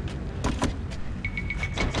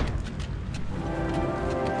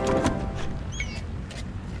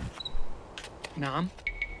 نعم.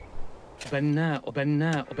 بناء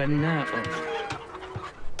بناء بناء.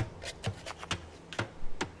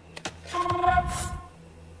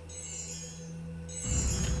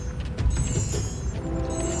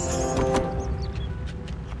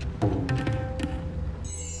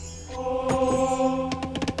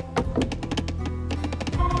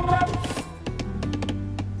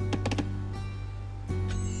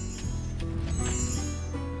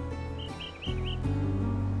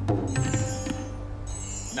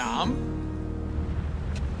 نعم.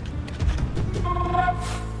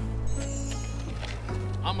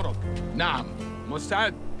 أمرك. نعم.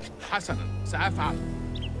 مستعد. حسنا. سأفعل.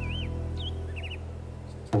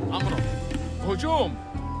 أمرك. هجوم.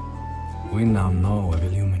 We now know of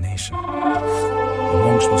illumination. The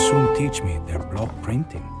monks will soon teach me their block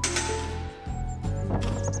printing.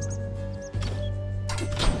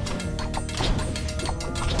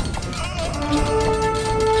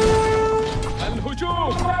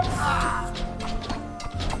 الهجوم.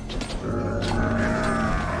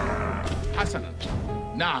 حسنا.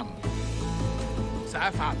 نعم.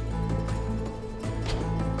 سأفعل.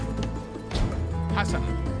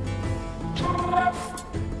 حسنا.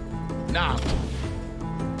 نعم.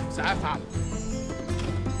 سأفعل.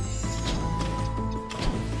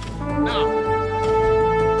 نعم.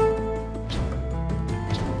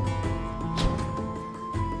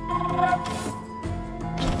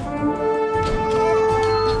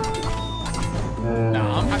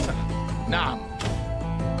 نعم. حسنا. نعم.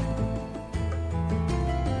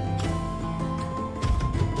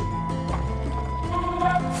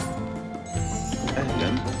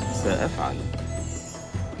 أهلا. سأفعل.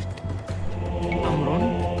 أمر.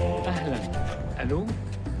 أهلا. ألو.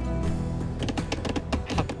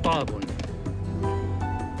 حطاب.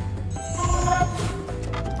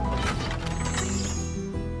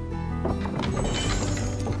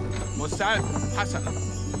 مستعد. حسنا.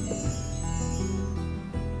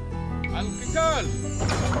 القتال.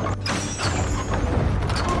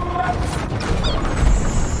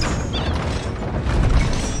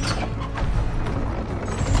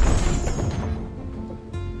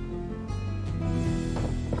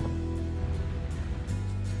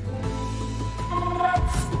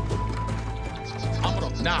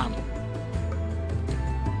 أمرك. نعم.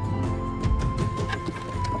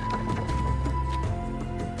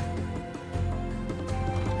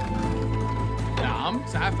 نعم.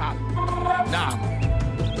 سأفعل. نعم.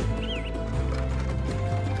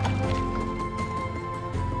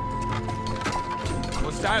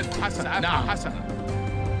 مستعد. حسنا. نعم. حسنا.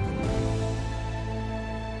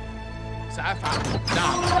 سأفعل.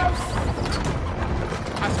 نعم.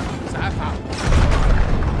 حسنا. سأفعل.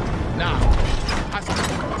 نعم. حسنا.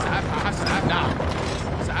 سأفعل. حسنا. نعم.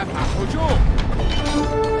 سأفعل. هجوم.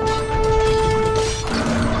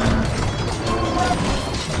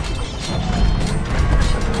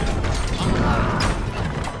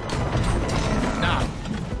 نعم.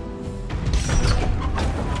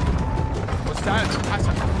 مستعد.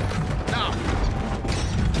 حسنا. نعم.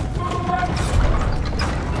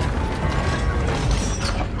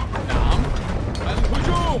 نعم.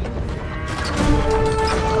 الهجوم.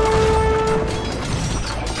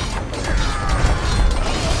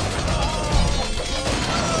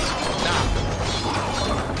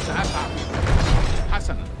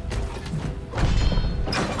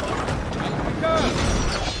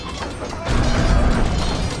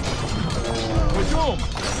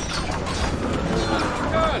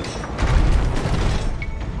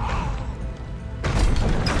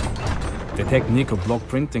 technique of block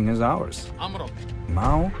printing is ours.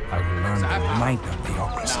 Now I will learn the might of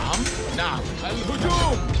theocracy. نعم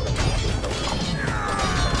الهجوم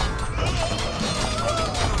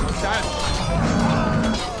مستعد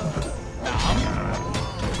نعم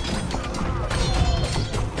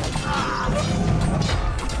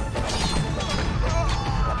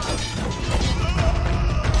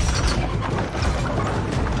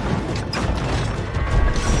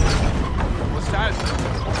مستعد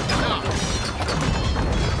نعم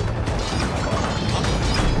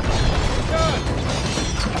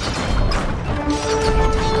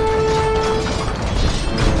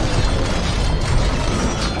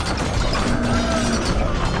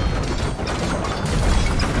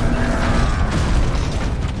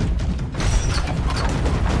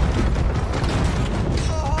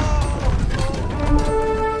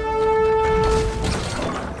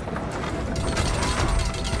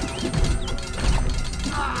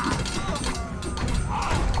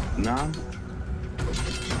نعم.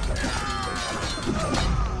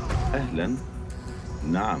 أهلا.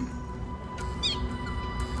 نعم.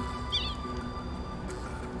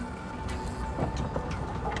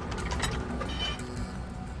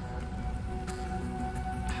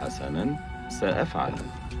 حسنا، سأفعل.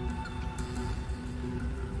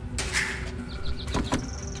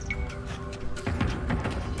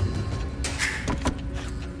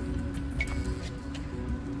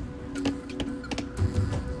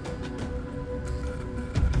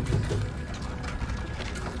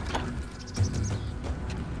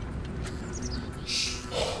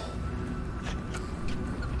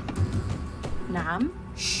 نعم،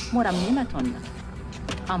 مرممة.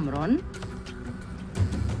 أمر.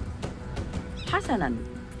 حسناً.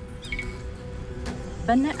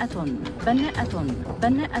 بناءة بناءة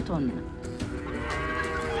بناءة.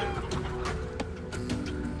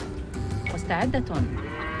 مستعدة.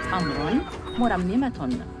 أمر. مرممة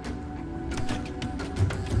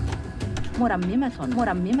مرممة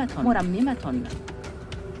مرممة مرممة.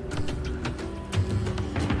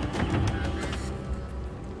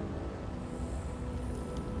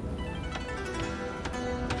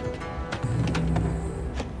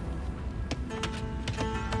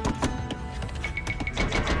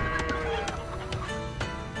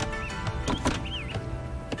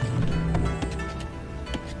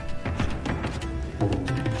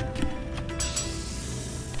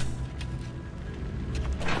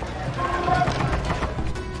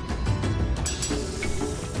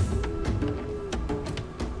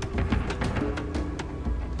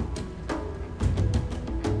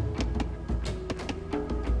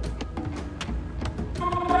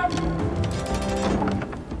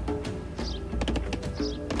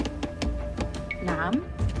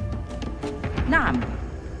 نعم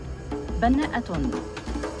بناءة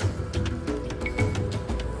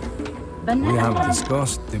We have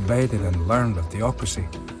discussed, debated, and learned of theocracy.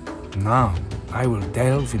 Now, I will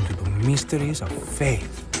delve into the mysteries of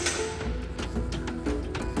faith.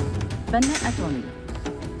 بناءة.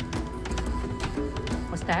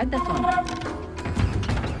 مستعدة.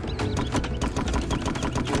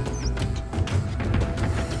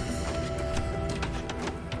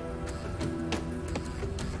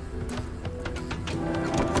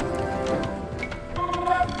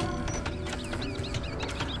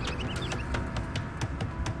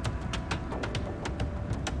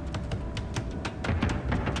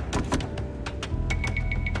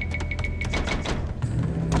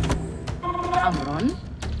 أمر.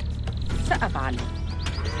 سأفعل.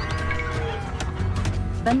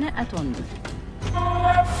 بناءة.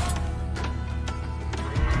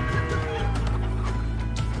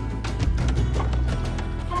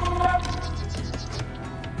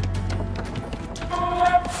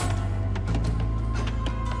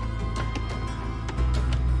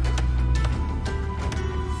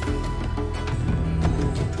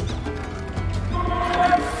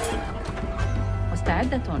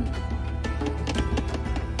 مستعدة.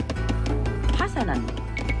 حسناً.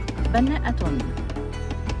 بناءة.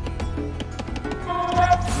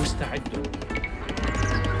 مستعد.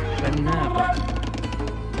 بناءة.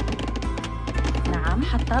 نعم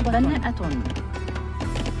حطاب. بناءة.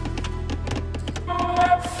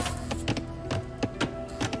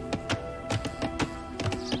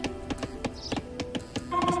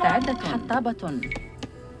 مستعدة. حطابة.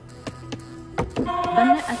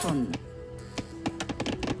 بناءة.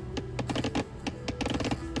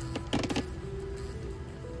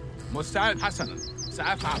 مستعد. حسنا،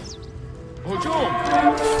 سأفعل. هجوم.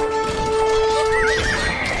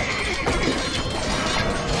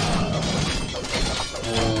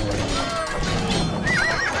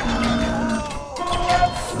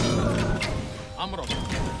 أمرك.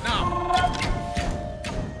 نعم.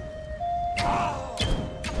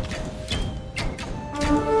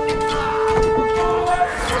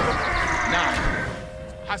 نعم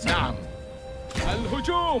حسن نعم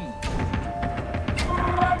الهجوم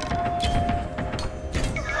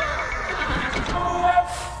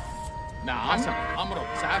نعم حسن أمر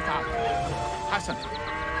سأفعل حسن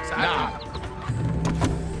سأفعل نعم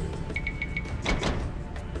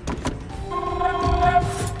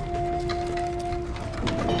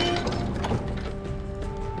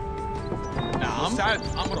نعم سعد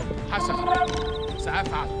أمر حسن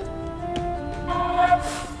سأفعل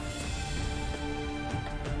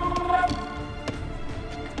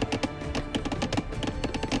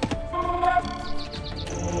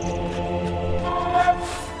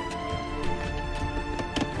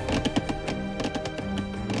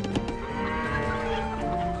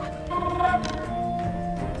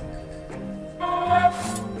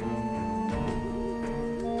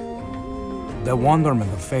The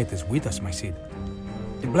wonderment of fate is with us, my Cid.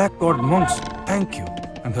 The Blackguard monks thank you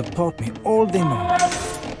and have taught me all they know.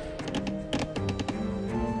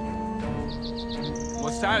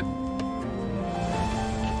 مستعد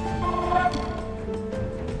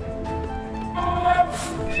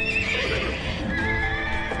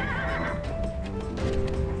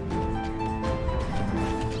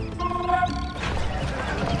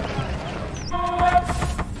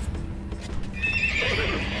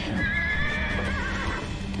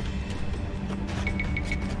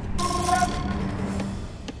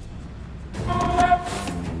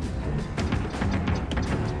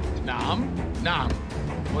نعم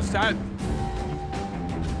مستعد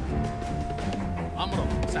أمر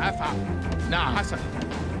سأفعل نعم حسن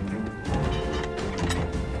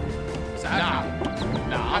سأفعل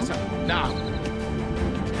نعم حسن نعم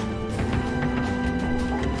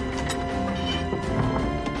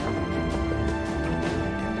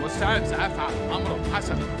مستعد سأفعل أمر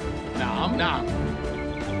حسن نعم نعم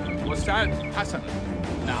مستعد حسن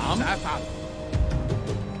نعم سأفعل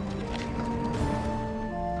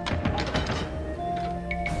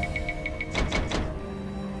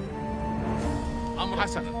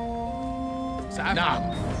حسنا سأفعل نعم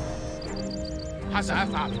حسن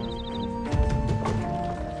أفعل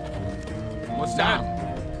مستعد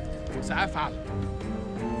سأفعل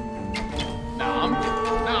نعم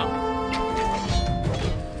نعم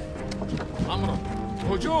أمر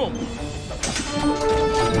هجوم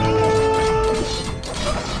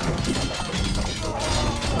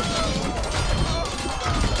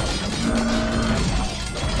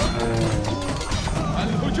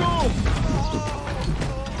الهجوم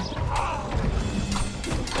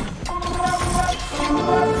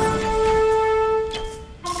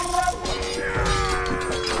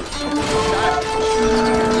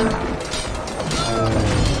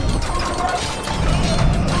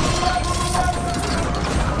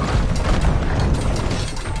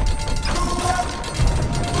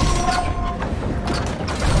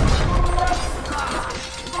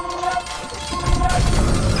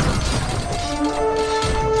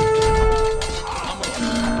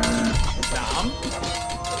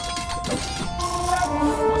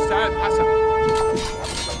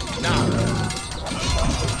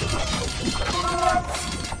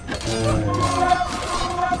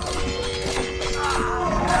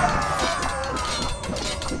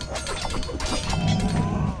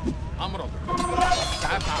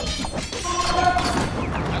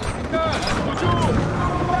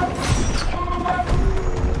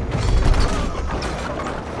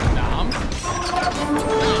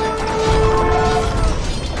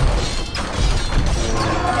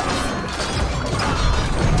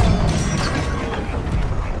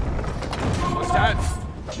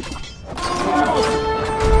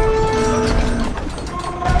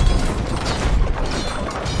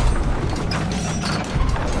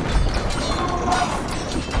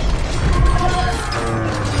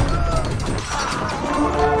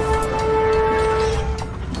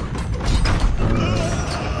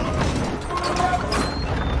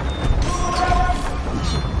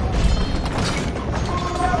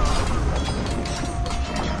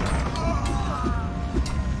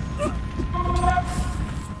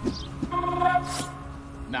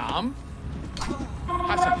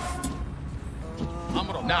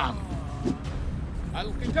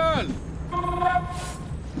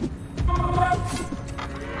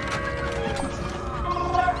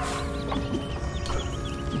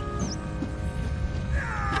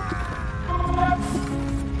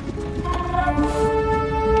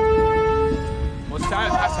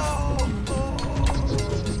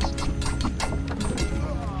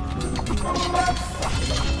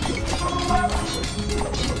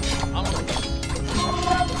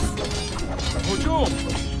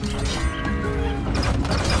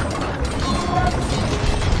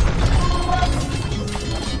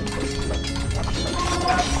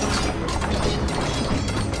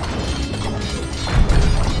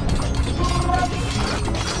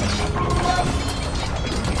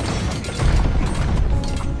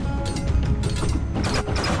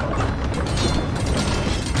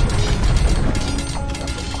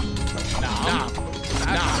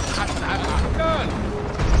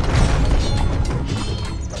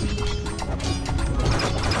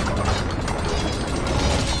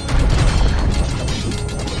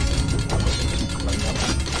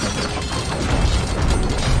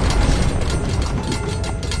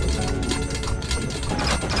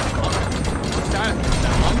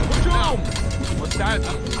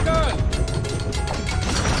مستعد القتال.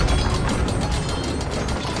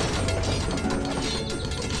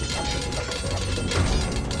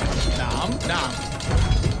 نعم نعم.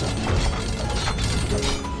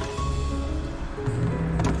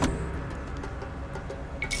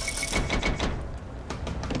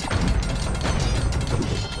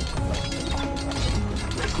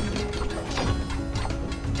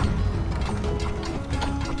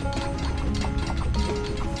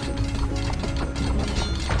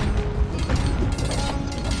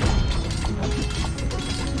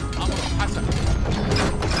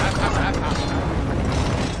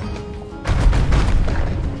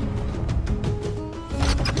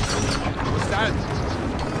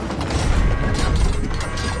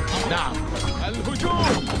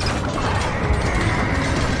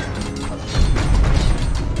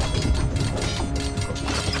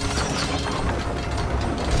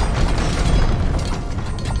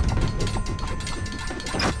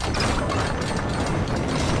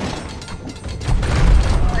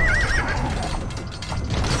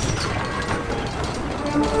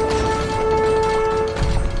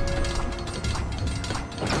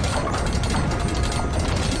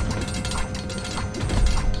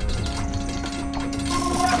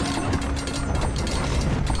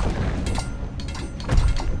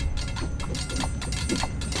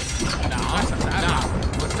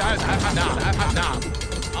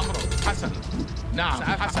 نعم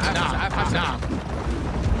سأفعل.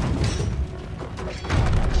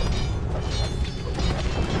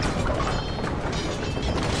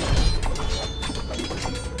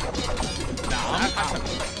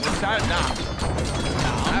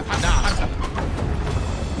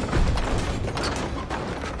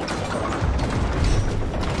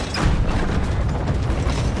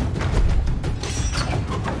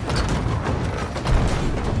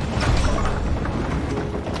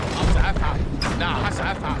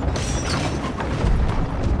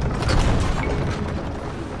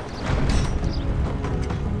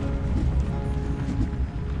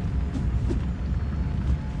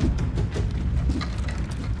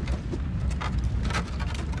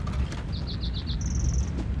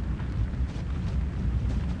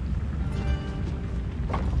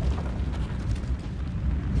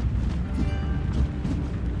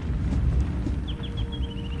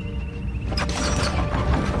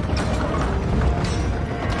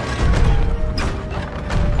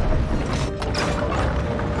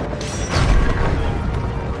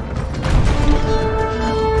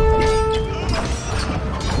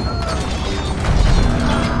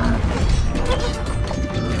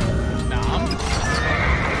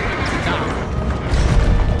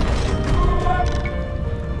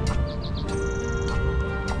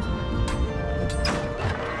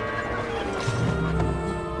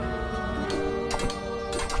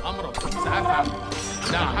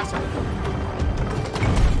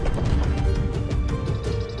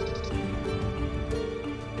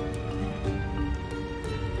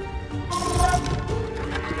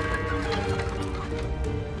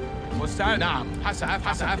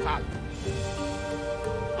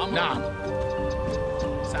 نعم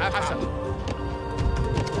سأفعل.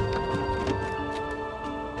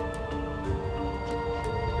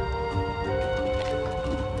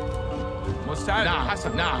 مستعد. نعم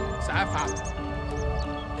حسن. نعم سأفعل.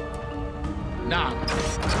 نعم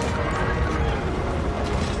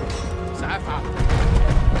سأفعل.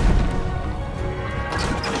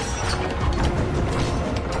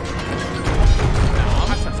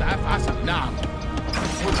 نعم حسن سأفعل. نعم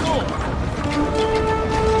هجوم.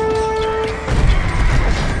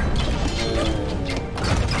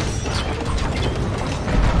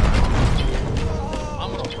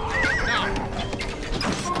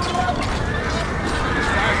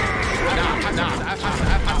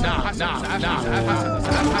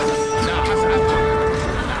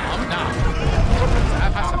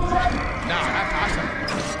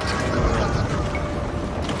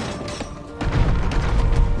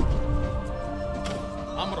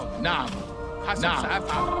 نعم حسن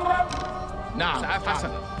سأفعل. نعم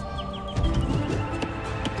حسن.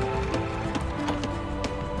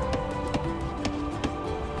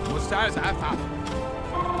 مستعد سأفعل.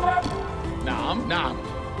 نعم نعم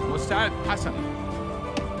مستعد حسن.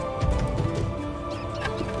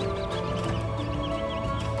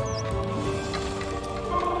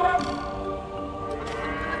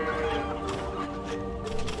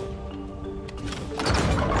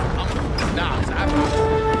 نعم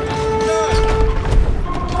سأفعل.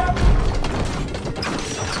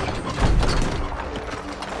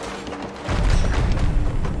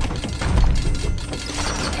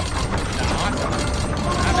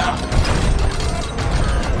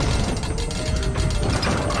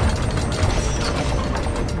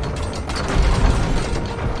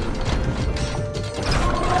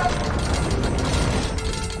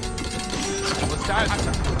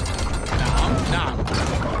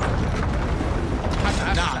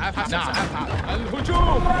 سأفعل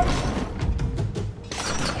الهجوم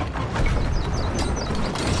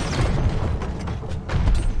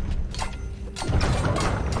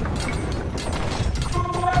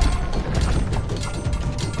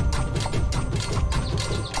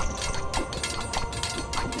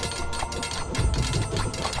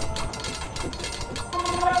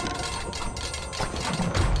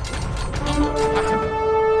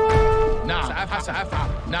سأفعل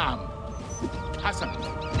نعم حسنا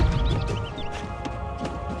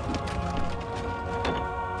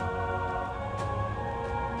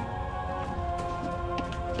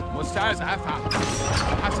مستعد سأفعل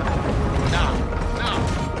حسنا نعم نعم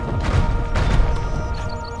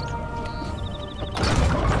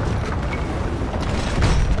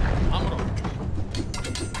أمر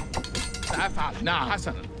سأفعل نعم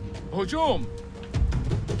حسنا هجوم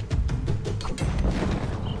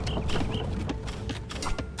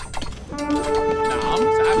نعم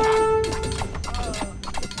سأفعل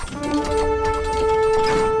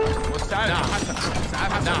مستعد نعم حسنا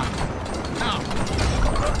سأفعل نعم نعم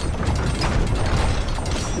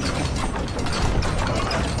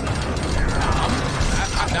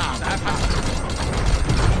نعم سأفعل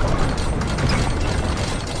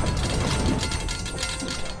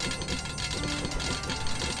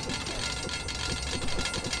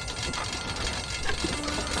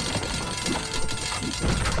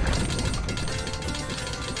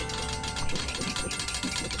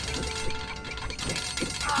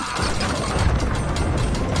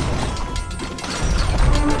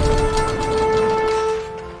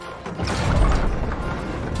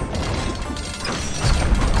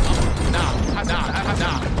نعم سأفعل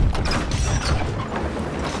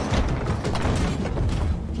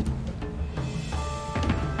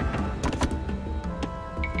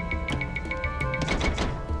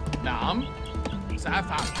نعم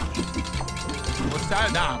سأفعل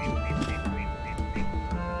مستعد نعم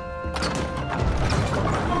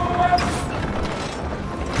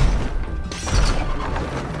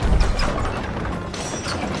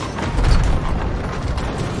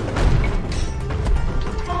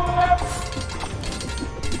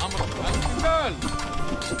أمر القتال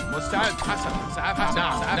مستعد حسن سأفعل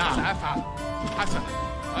نعم سأفعل حسن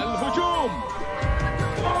الهجوم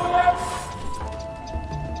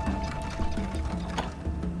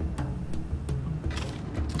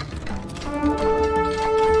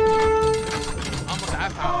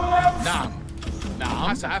نعم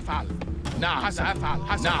نعم سأفعل نعم سأفعل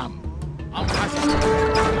نعم أمر حسن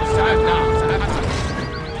مستعد نعم سأفعل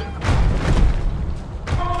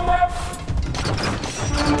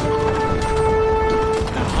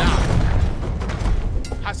نعم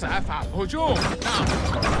حسن أفعل هجوم نعم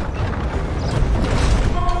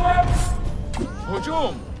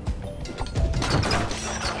هجوم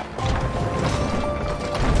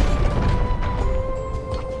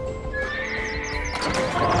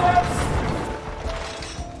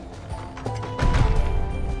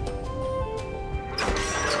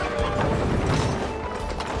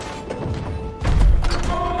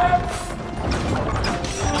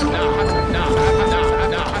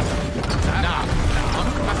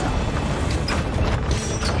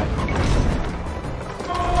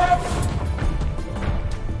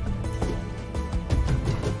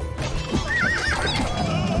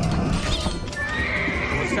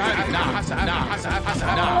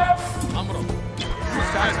نعم أمره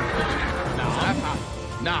مستعد نعم سأفعل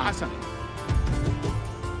نعم حسن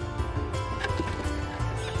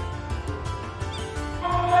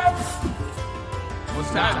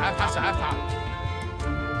مستعد سأفعل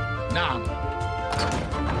نعم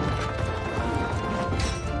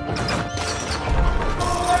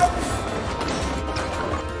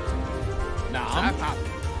نعم سأفعل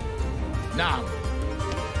نعم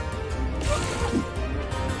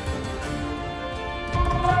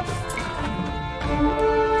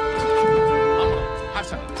أمر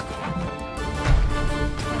حسن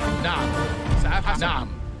نعم سأفعل نعم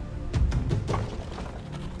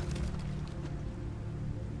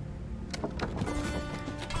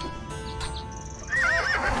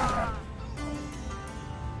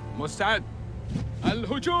مستعد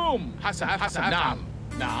الهجوم حسن نعم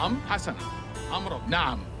نعم حسن أمر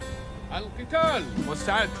نعم القتال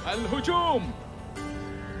مستعد الهجوم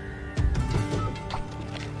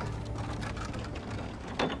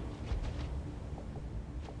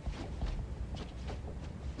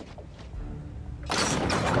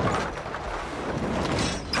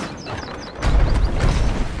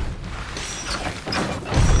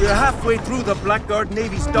We're halfway through the Blackguard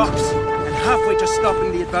Navy's docks, and halfway to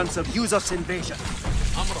stopping the advance of Yusuf's invasion.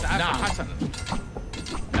 نعم حسنا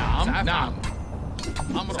نعم نعم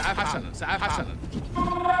أمرك حسنا سأفعل حسنا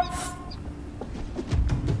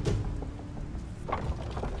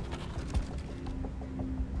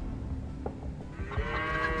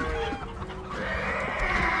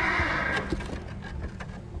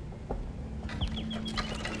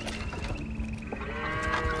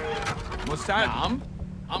مستعد نعم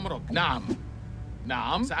أمرك نعم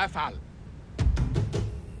نعم سأفعل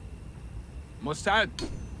مستعد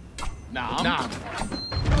نعم نعم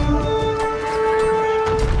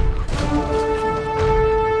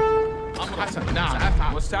أمر حسن نعم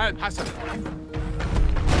سأفعل مستعد حسن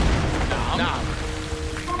نعم نعم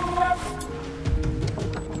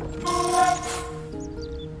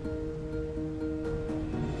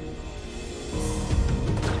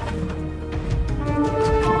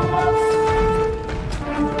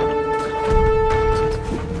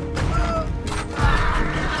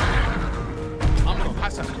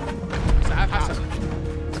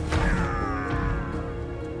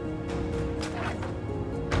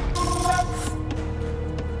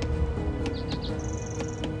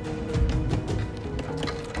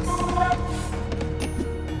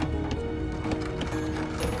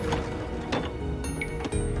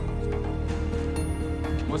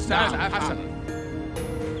مستعد حسنا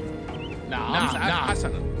نعم نعم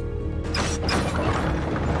حسنا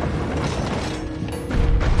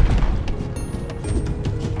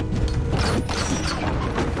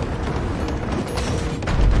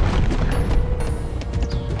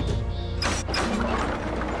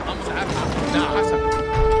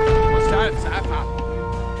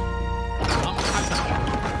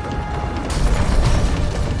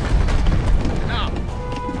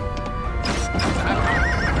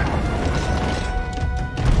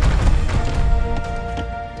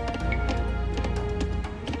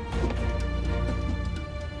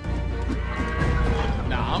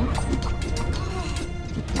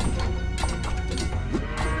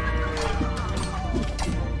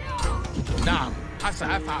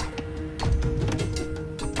سأفعل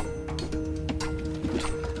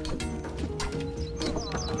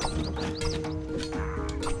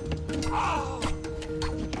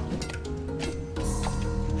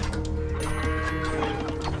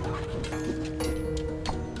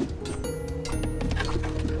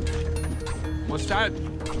مستعد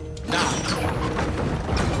نعم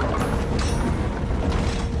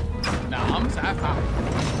نعم سأفعل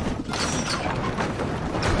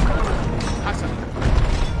حسن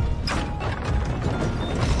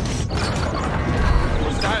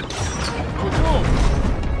مستعد هجوم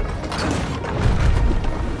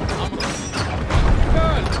أمر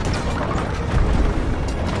قتال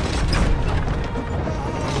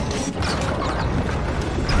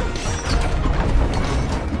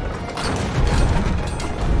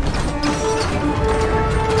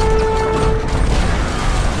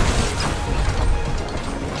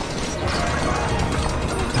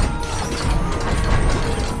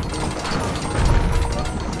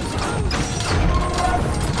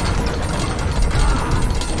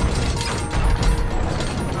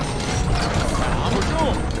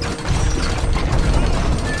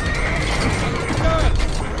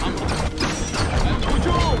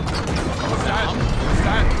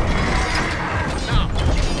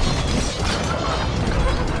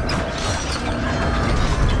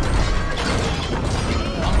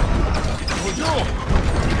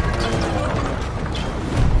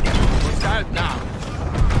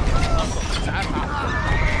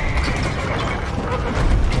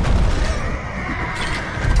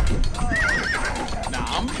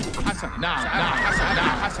نعم نعم حسن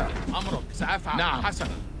نعم حسن أمرك سأفعل نعم حسن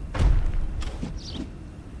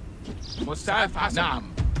مستعد حسن نعم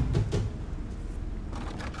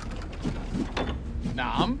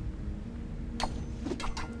نعم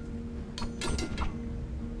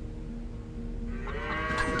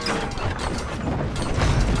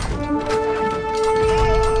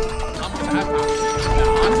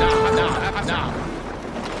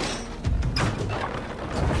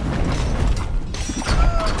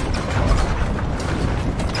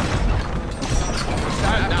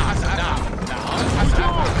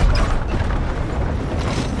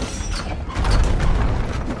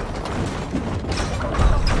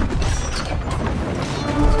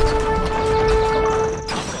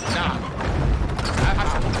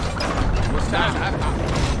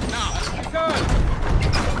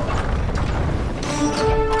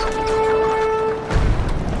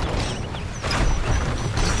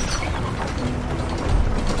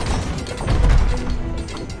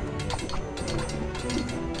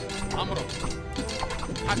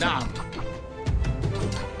نعم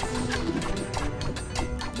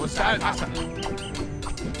مستعد حسن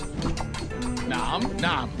نعم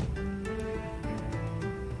نعم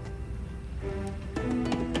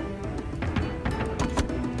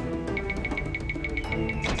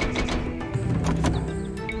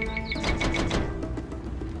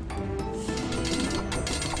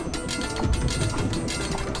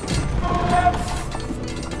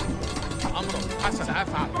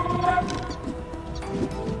سأفعل.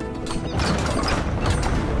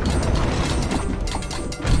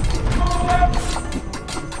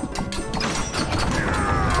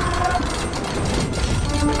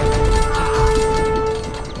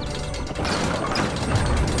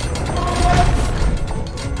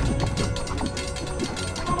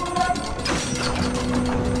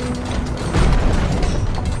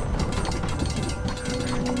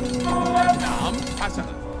 نعم حسنا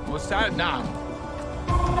مستعد. نعم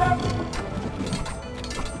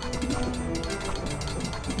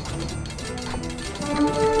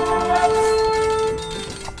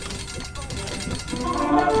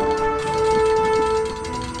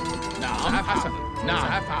نعم حسنا. نعم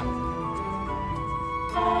سأفعل.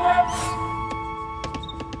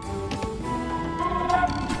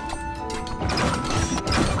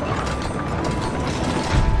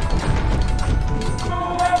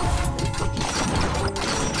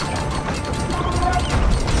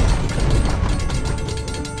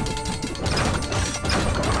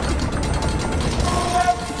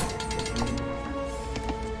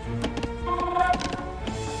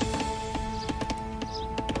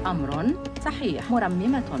 أمر صحيح.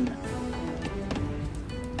 مرممة.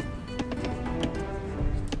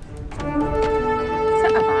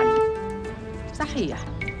 سأفعل. صحيح.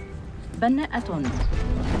 بناءة.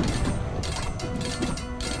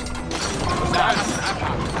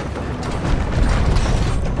 سأفعل.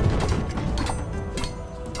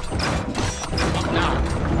 نعم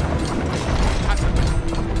حسنا.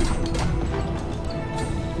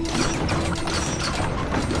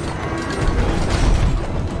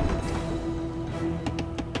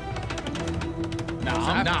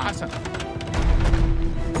 نعم حسنا.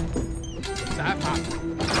 سأفعل.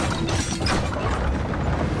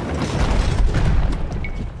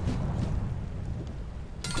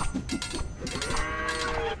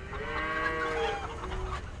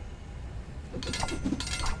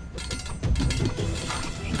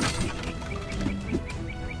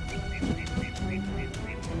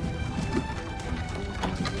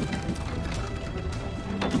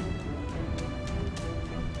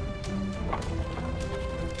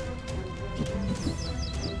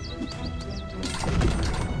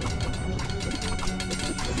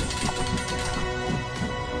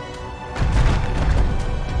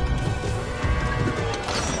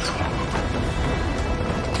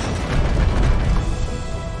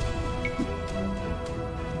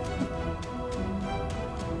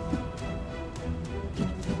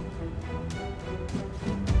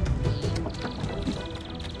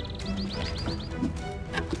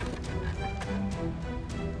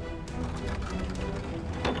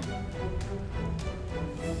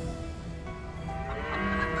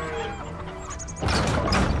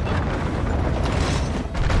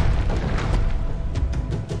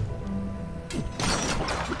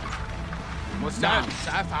 مستعد.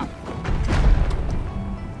 سأفعل.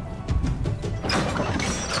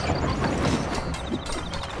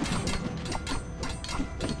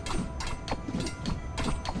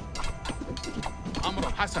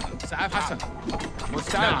 أمر حسنا. سأفعل.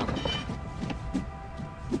 مستعد. نعم.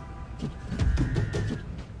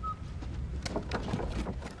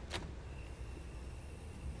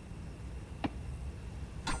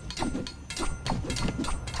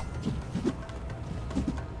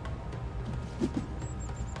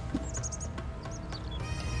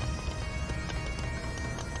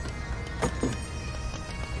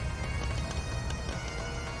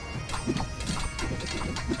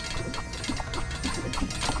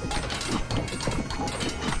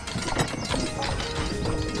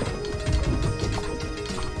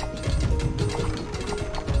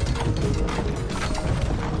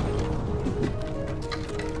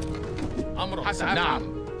 أمر حسن. نعم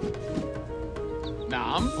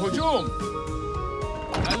نعم. هجوم.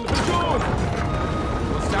 الهجوم.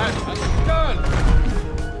 مستعد. القتال.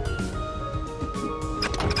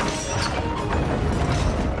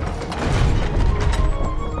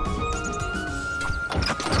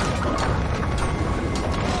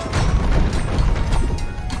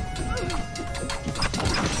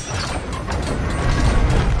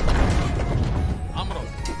 أمر.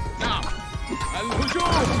 نعم.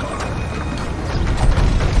 الهجوم.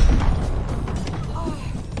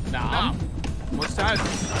 نعم مستعد.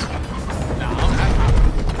 نعم أفعل.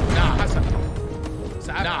 نعم حسن.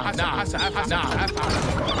 سأفعل. نعم سأفعل. نعم أفعل.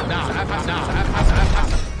 نعم أفعل. نعم أفعل.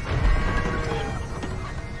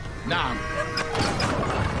 نعم.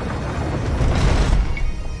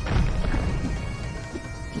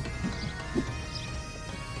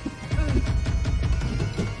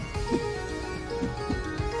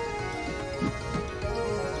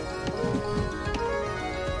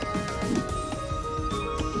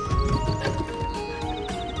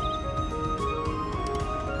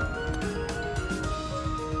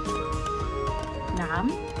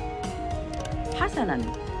 حسناً.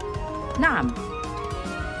 نعم.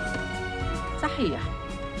 صحيح.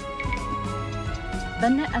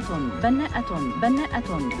 بناءة بناءة بناءة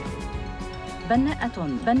بناءة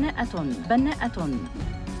بناءة بناءة.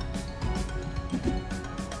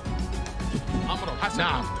 أمر حسن.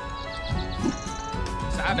 نعم.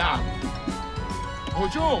 نعم.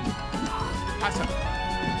 هجوم. حسن.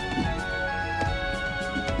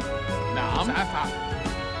 نعم. سأفعل.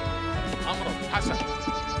 أمر حسن.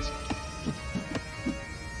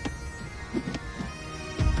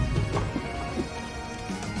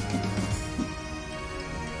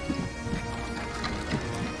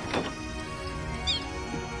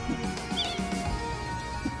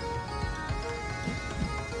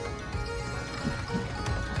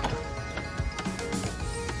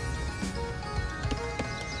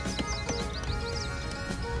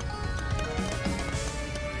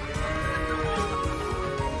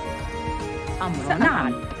 أمر.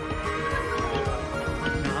 نعم.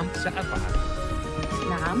 نعم سأفعل.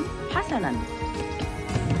 نعم حسناً.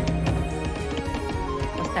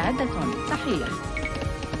 مستعدة. صحيح.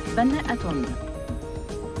 بناءة.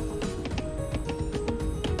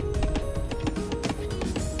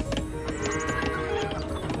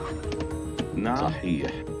 نعم.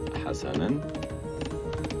 صحيح. حسناً.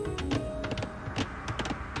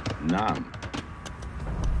 نعم.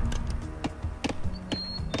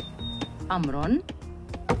 أمر.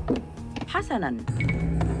 حسناً.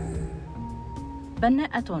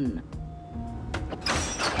 بناءة.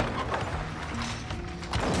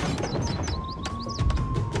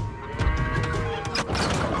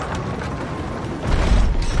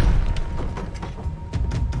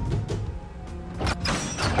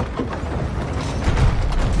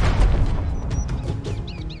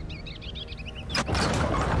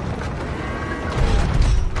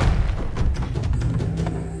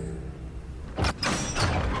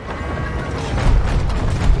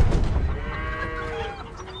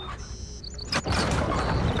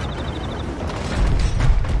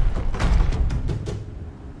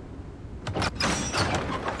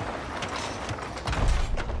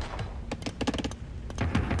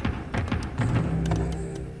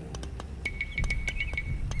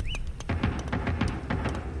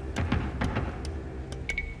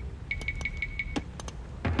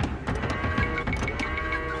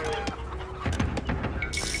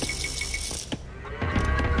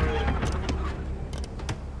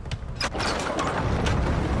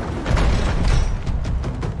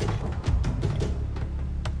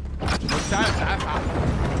 سأفعل.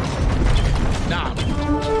 نعم.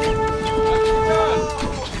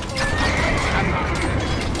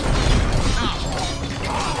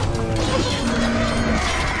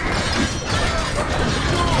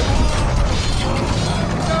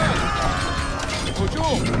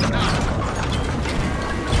 هجوم. نعم.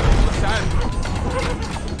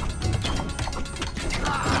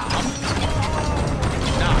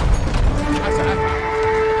 نعم. سأفعل.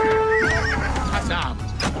 نعم.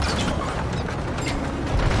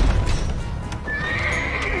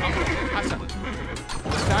 حسن.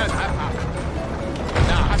 أستاذ أفعل.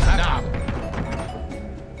 نعم. حسن. نعم.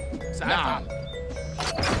 سأفعل.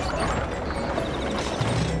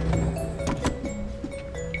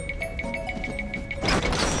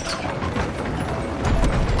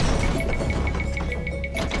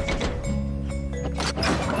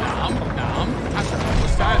 نعم. نعم. حسن.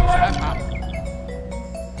 أستاذ سأفعل.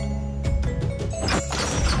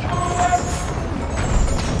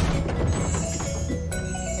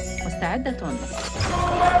 مستعدة.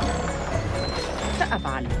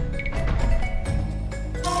 سأفعل.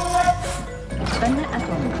 بناءة.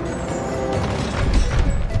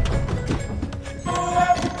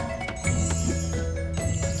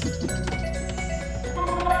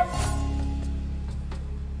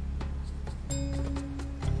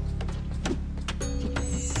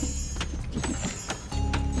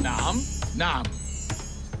 نعم. نعم.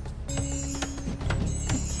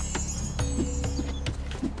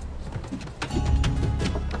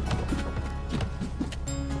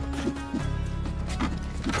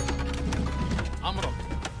 أمرك.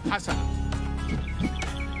 حسنا.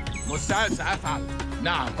 مستعد سأفعل.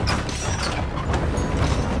 نعم.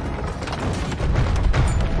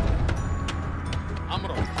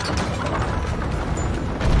 أمرك.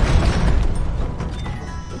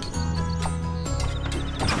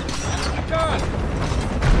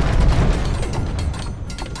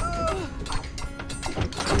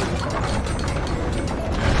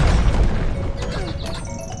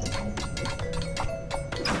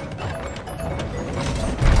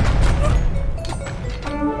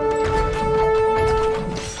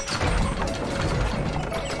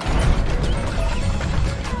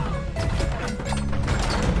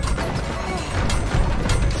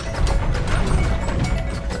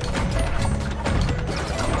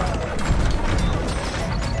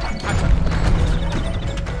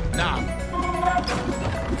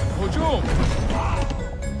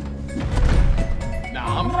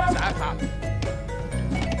 سأفعل.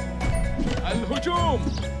 الهجوم.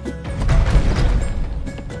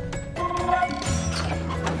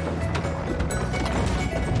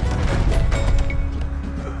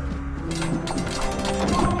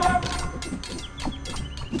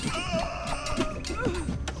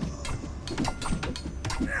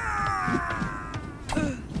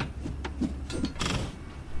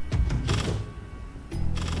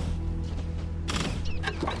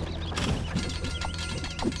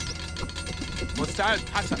 مستعد.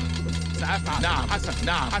 حسن سأفعل. نعم حسن.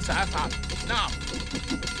 نعم سأفعل. نعم.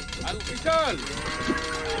 القتال.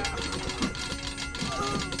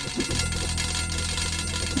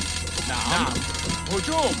 نعم.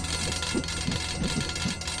 هجوم.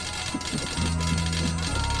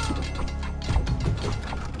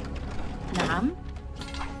 نعم.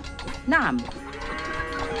 نعم.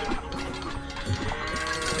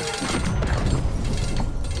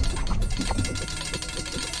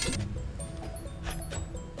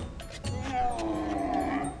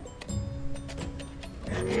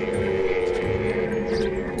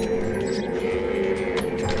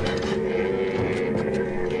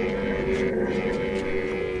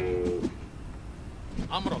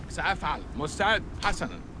 أمرك. سأفعل. مستعد.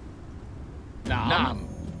 حسنا. نعم. نعم.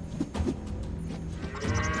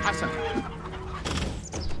 حسنا.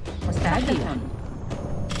 مستعد.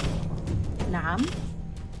 نعم.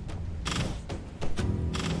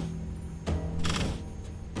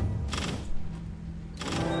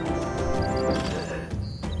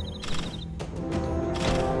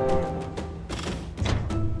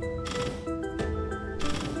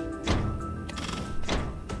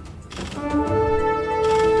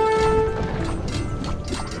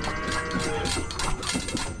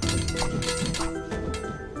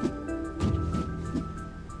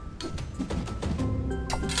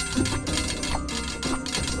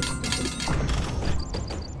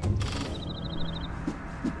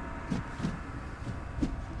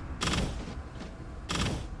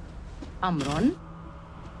 أمر.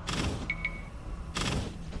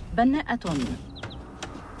 بناءة.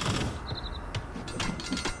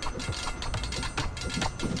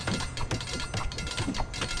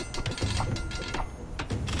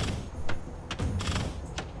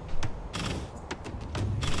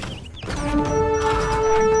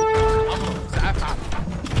 أمر. سأفعل.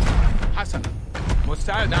 حسنا.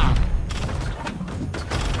 مستعد. نعم.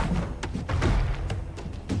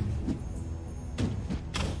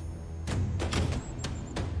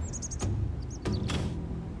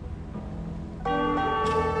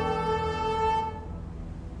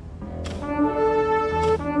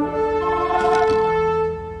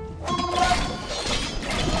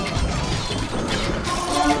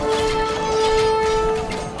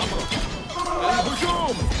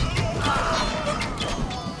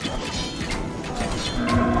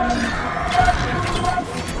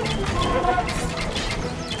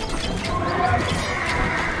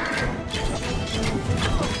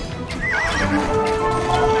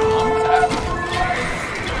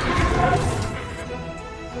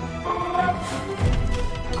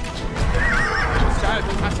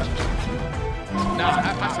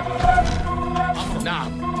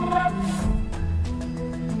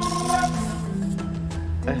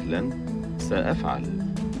 أهلا. سأفعل.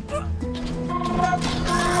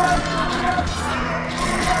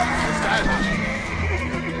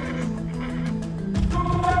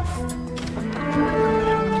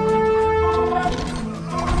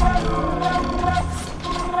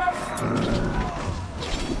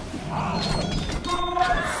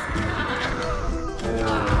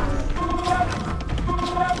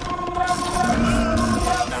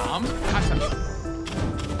 نعم حسن.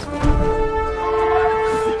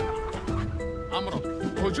 أمرك.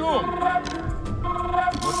 هجوم.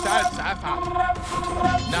 مستعد. سأفعل.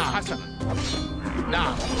 نعم حسنا.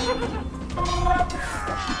 نعم.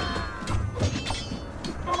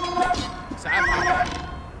 سأفعل.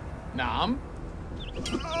 نعم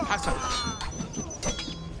حسنا.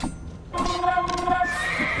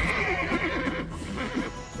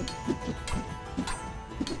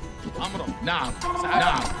 أمرك. نعم سأفعل.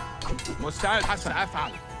 نعم. مستعد. حسن.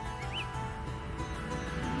 سأفعل.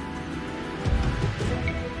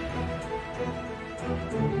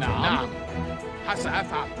 نعم. نعم. حسن.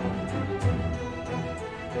 أفعل.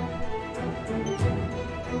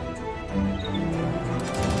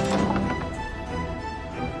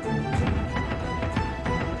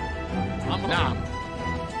 أمر. نعم.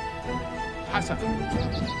 حسن.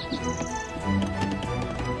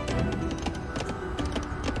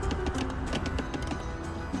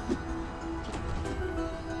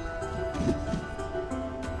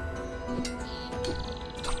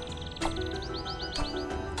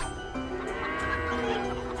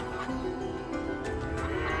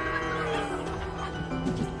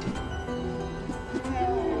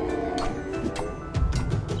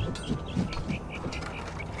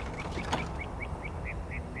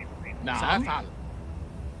 سأفعل.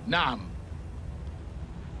 نعم.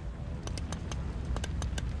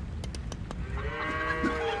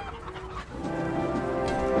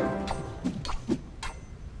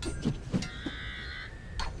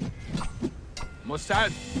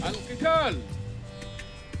 مستعد. القتال.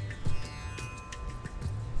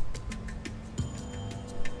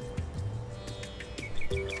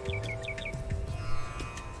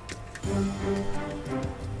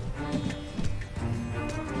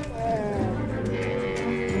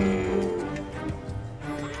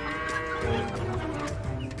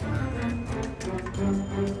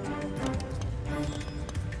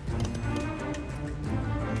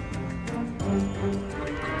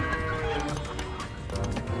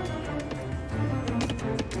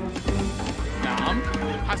 نعم.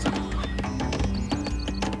 حسنا.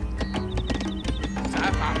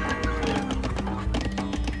 سأفعل.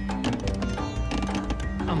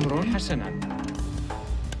 أمر حسنا.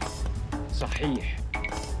 صحيح.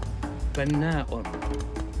 بناء.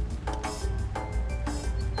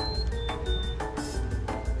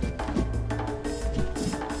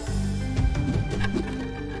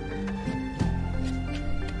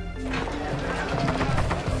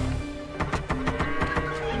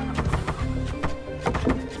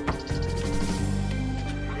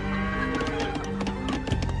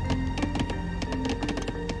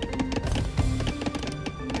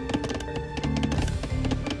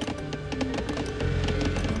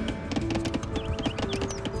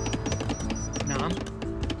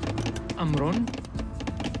 أمر.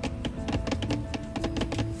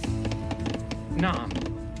 نعم.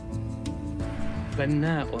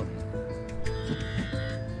 بناء.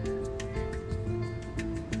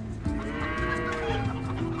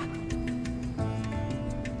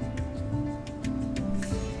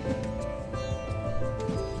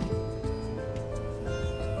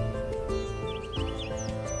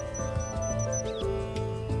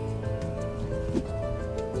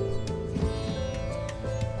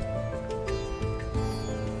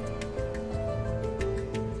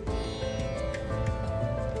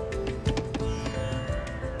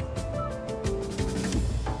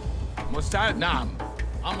 مستعد. نعم.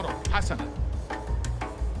 أمر حسنا.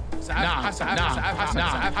 نعم.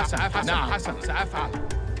 سأفعل. نعم. سأفعل.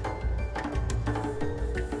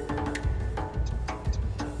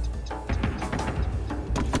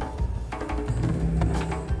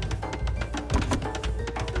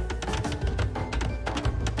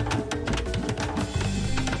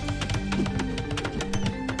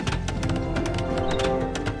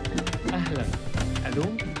 أهلا. ألو.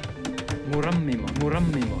 مرمم.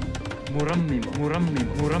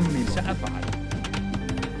 سأفعل.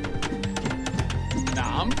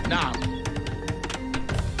 نعم. نعم.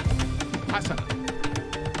 حسنا.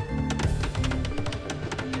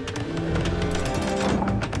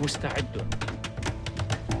 مستعد.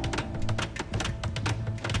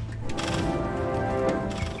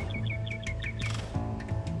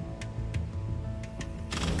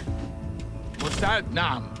 مستعد.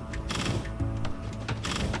 نعم.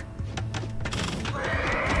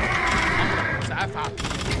 سأفعل.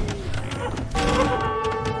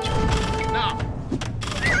 نعم.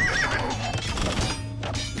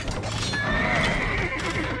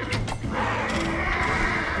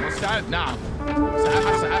 مستعد. نعم.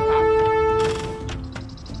 سأفعل.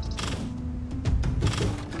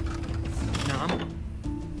 نعم.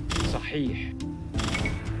 صحيح.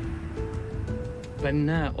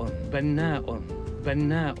 بناء.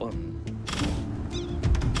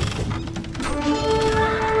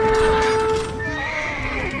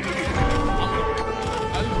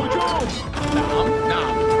 الهجوم. نعم.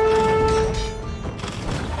 نعم.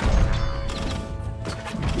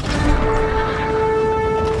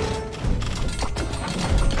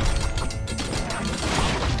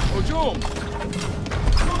 هجوم.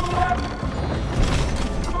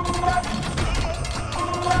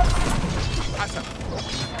 حسن.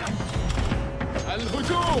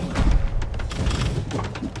 الهجوم.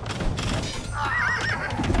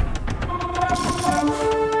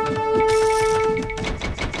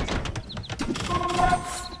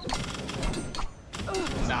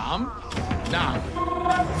 نعم. نعم.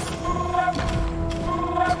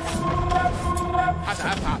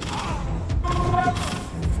 سأفعل.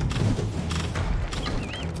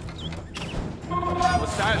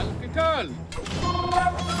 مستعد. القتال.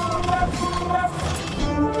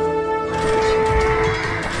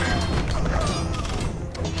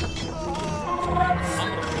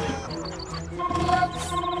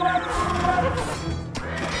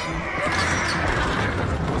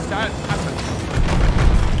 مستعد. حسن.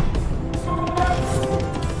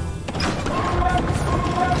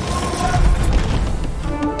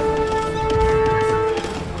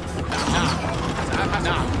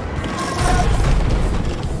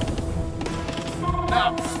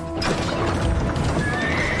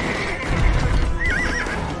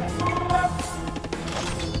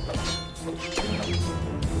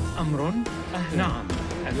 نعم.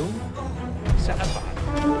 ألو؟ سأفعل.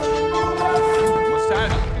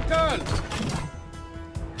 مستعد للقتال.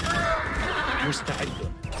 مستعد.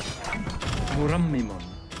 مرمم.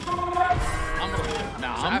 أمر.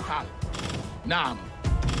 نعم. سأفعل. نعم.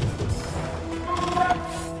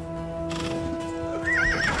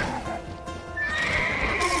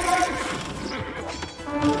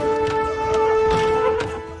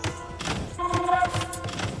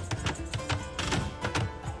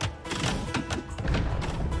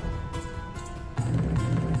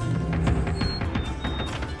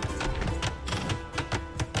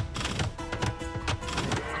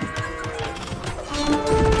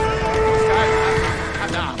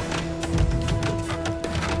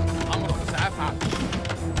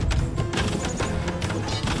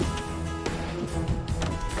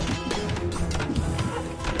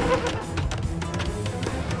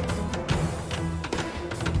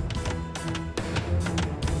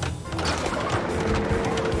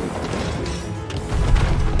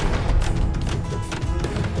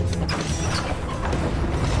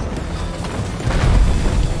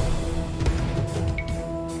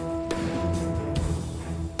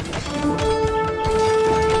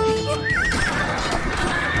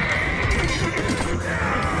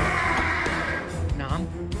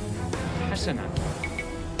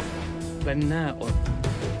 بناء.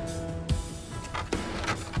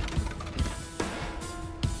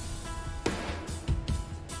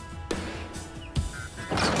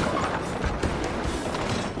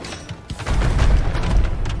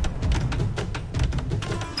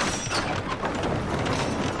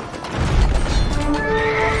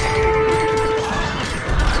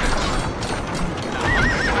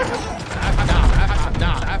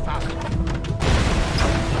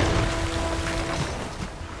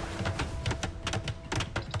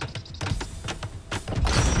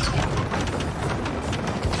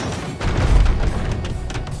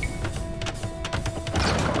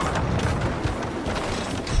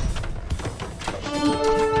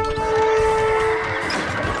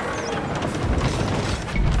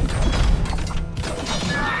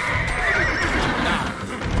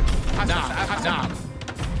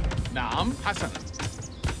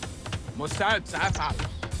 مستعد سأفعل.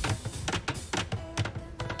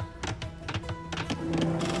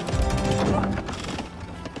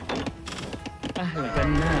 أهلا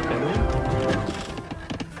بناء.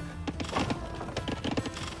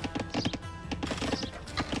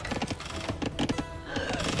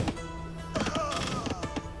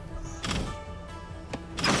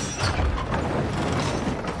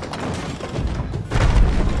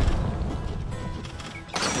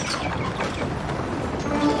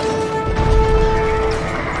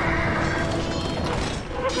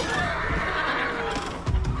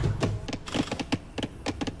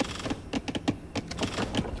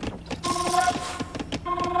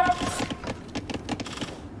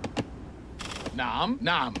 نعم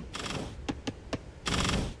نعم.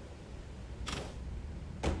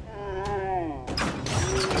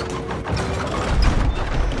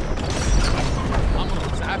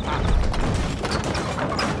 أمر سأفعل.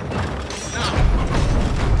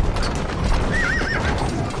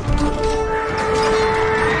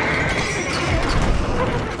 نعم.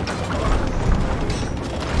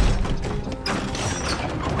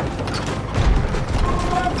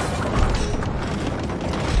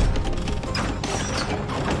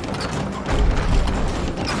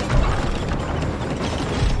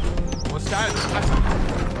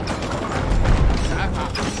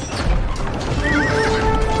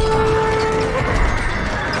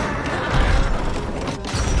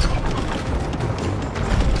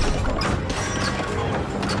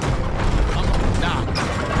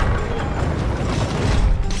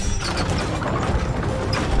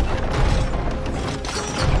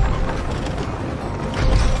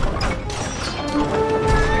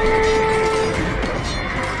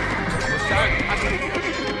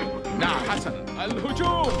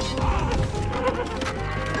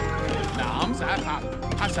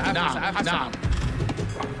 نعم.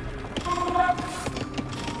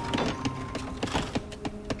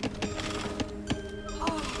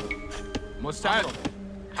 مستعد.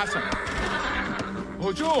 حسن.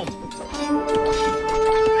 هجوم.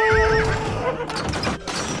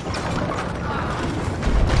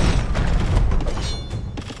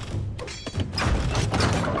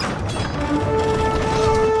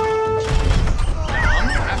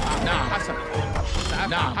 نعم حسن.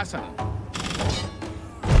 نعم حسن.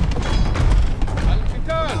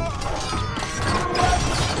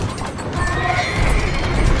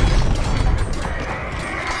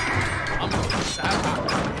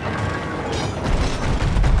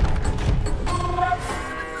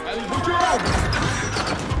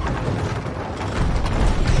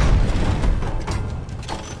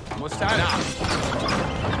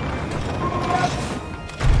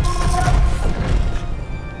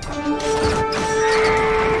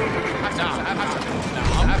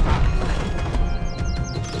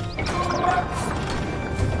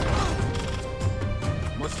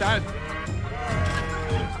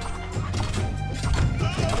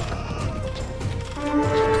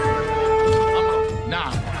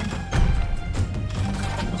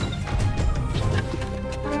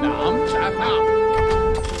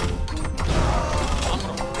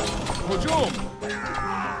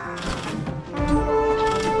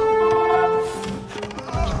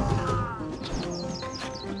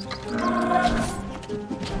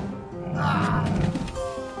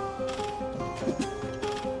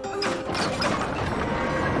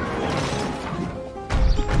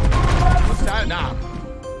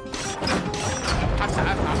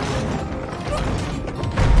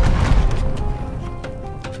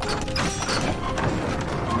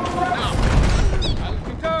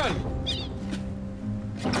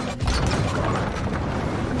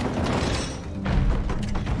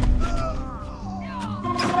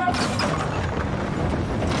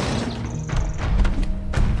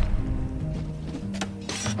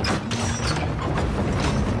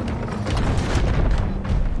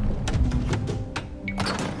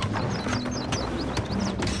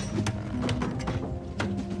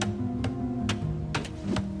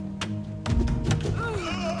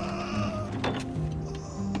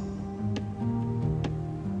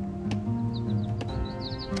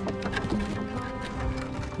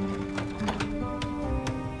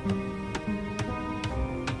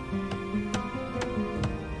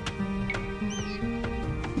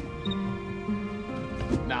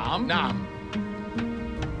 نعم نعم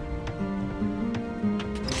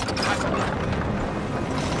حسنا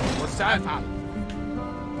مستعد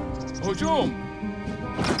هجوم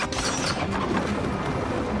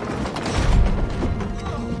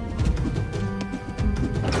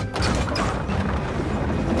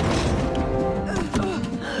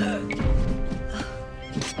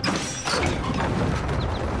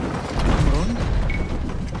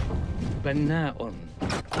بناء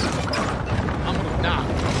أمر نعم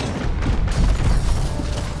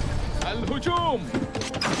الهجوم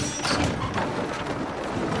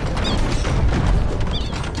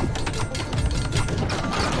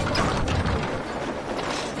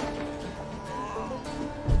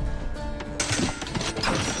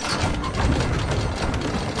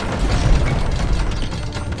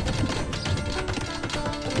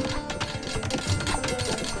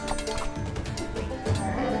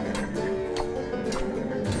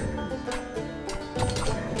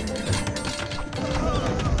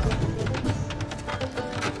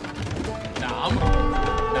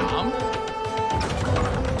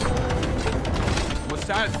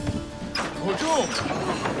هجوم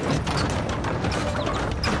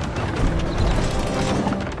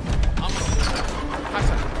أمر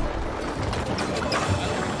حسن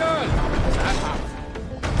القتال سأفعل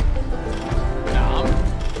نعم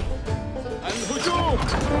الهجوم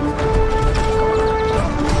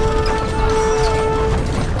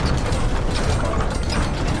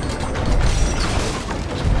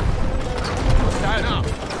مستعد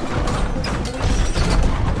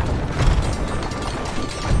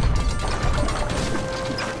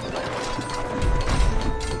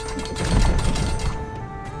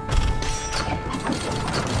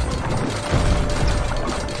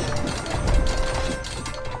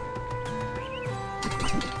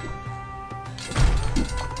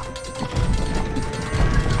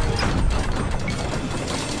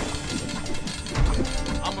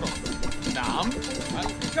نعم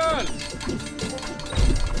القتال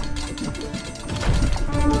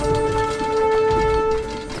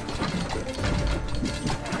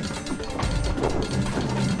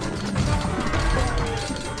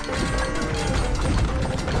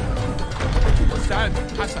مستعد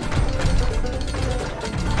حسن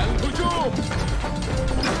الهجوم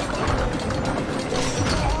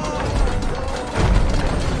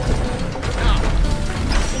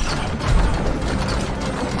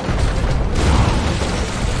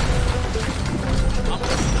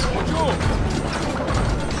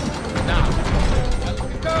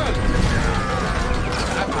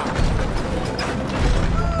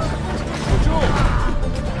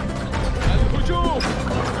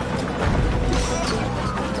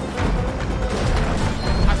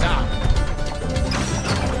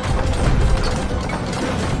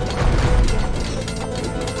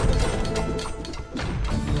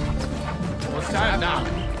نعم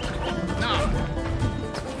نعم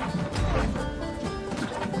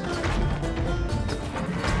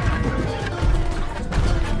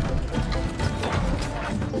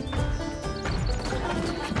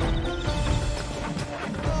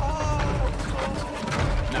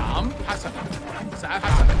نعم حسنا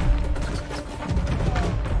سأفعل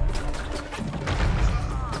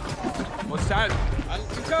مستعد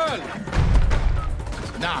القتال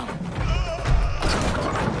نعم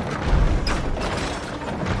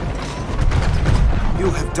You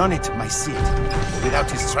have done it, my Cid. Without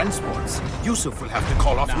his transports, Yusuf will have to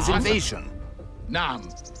call off his invasion. نعم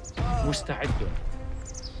مستعد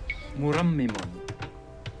مرمم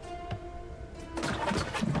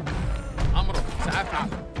أمر سأفعل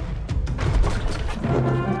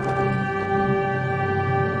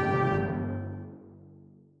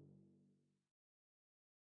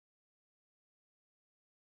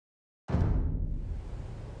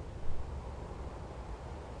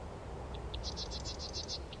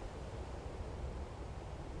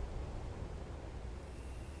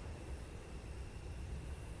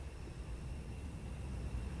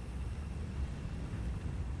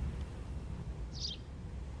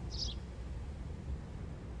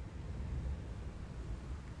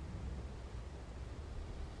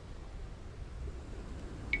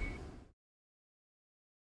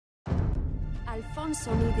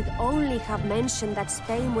Alfonso needed only have mentioned that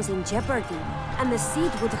Spain was in jeopardy, and the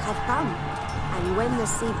Cid would have come. And when the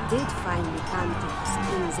Cid did finally come to his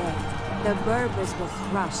king's aid, the Berbers were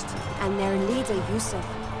crushed, and their leader Yusuf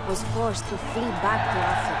was forced to flee back to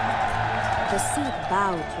Africa. The Cid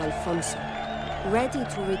bowed to Alfonso, ready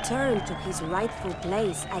to return to his rightful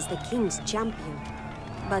place as the king's champion.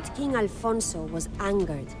 But King Alfonso was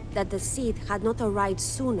angered that the Cid had not arrived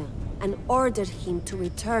sooner and ordered him to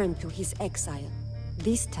return to his exile.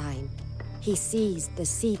 This time, he seized the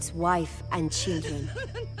Cid's wife and children.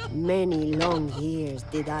 Many long years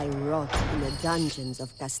did I rot in the dungeons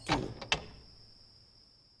of Castile.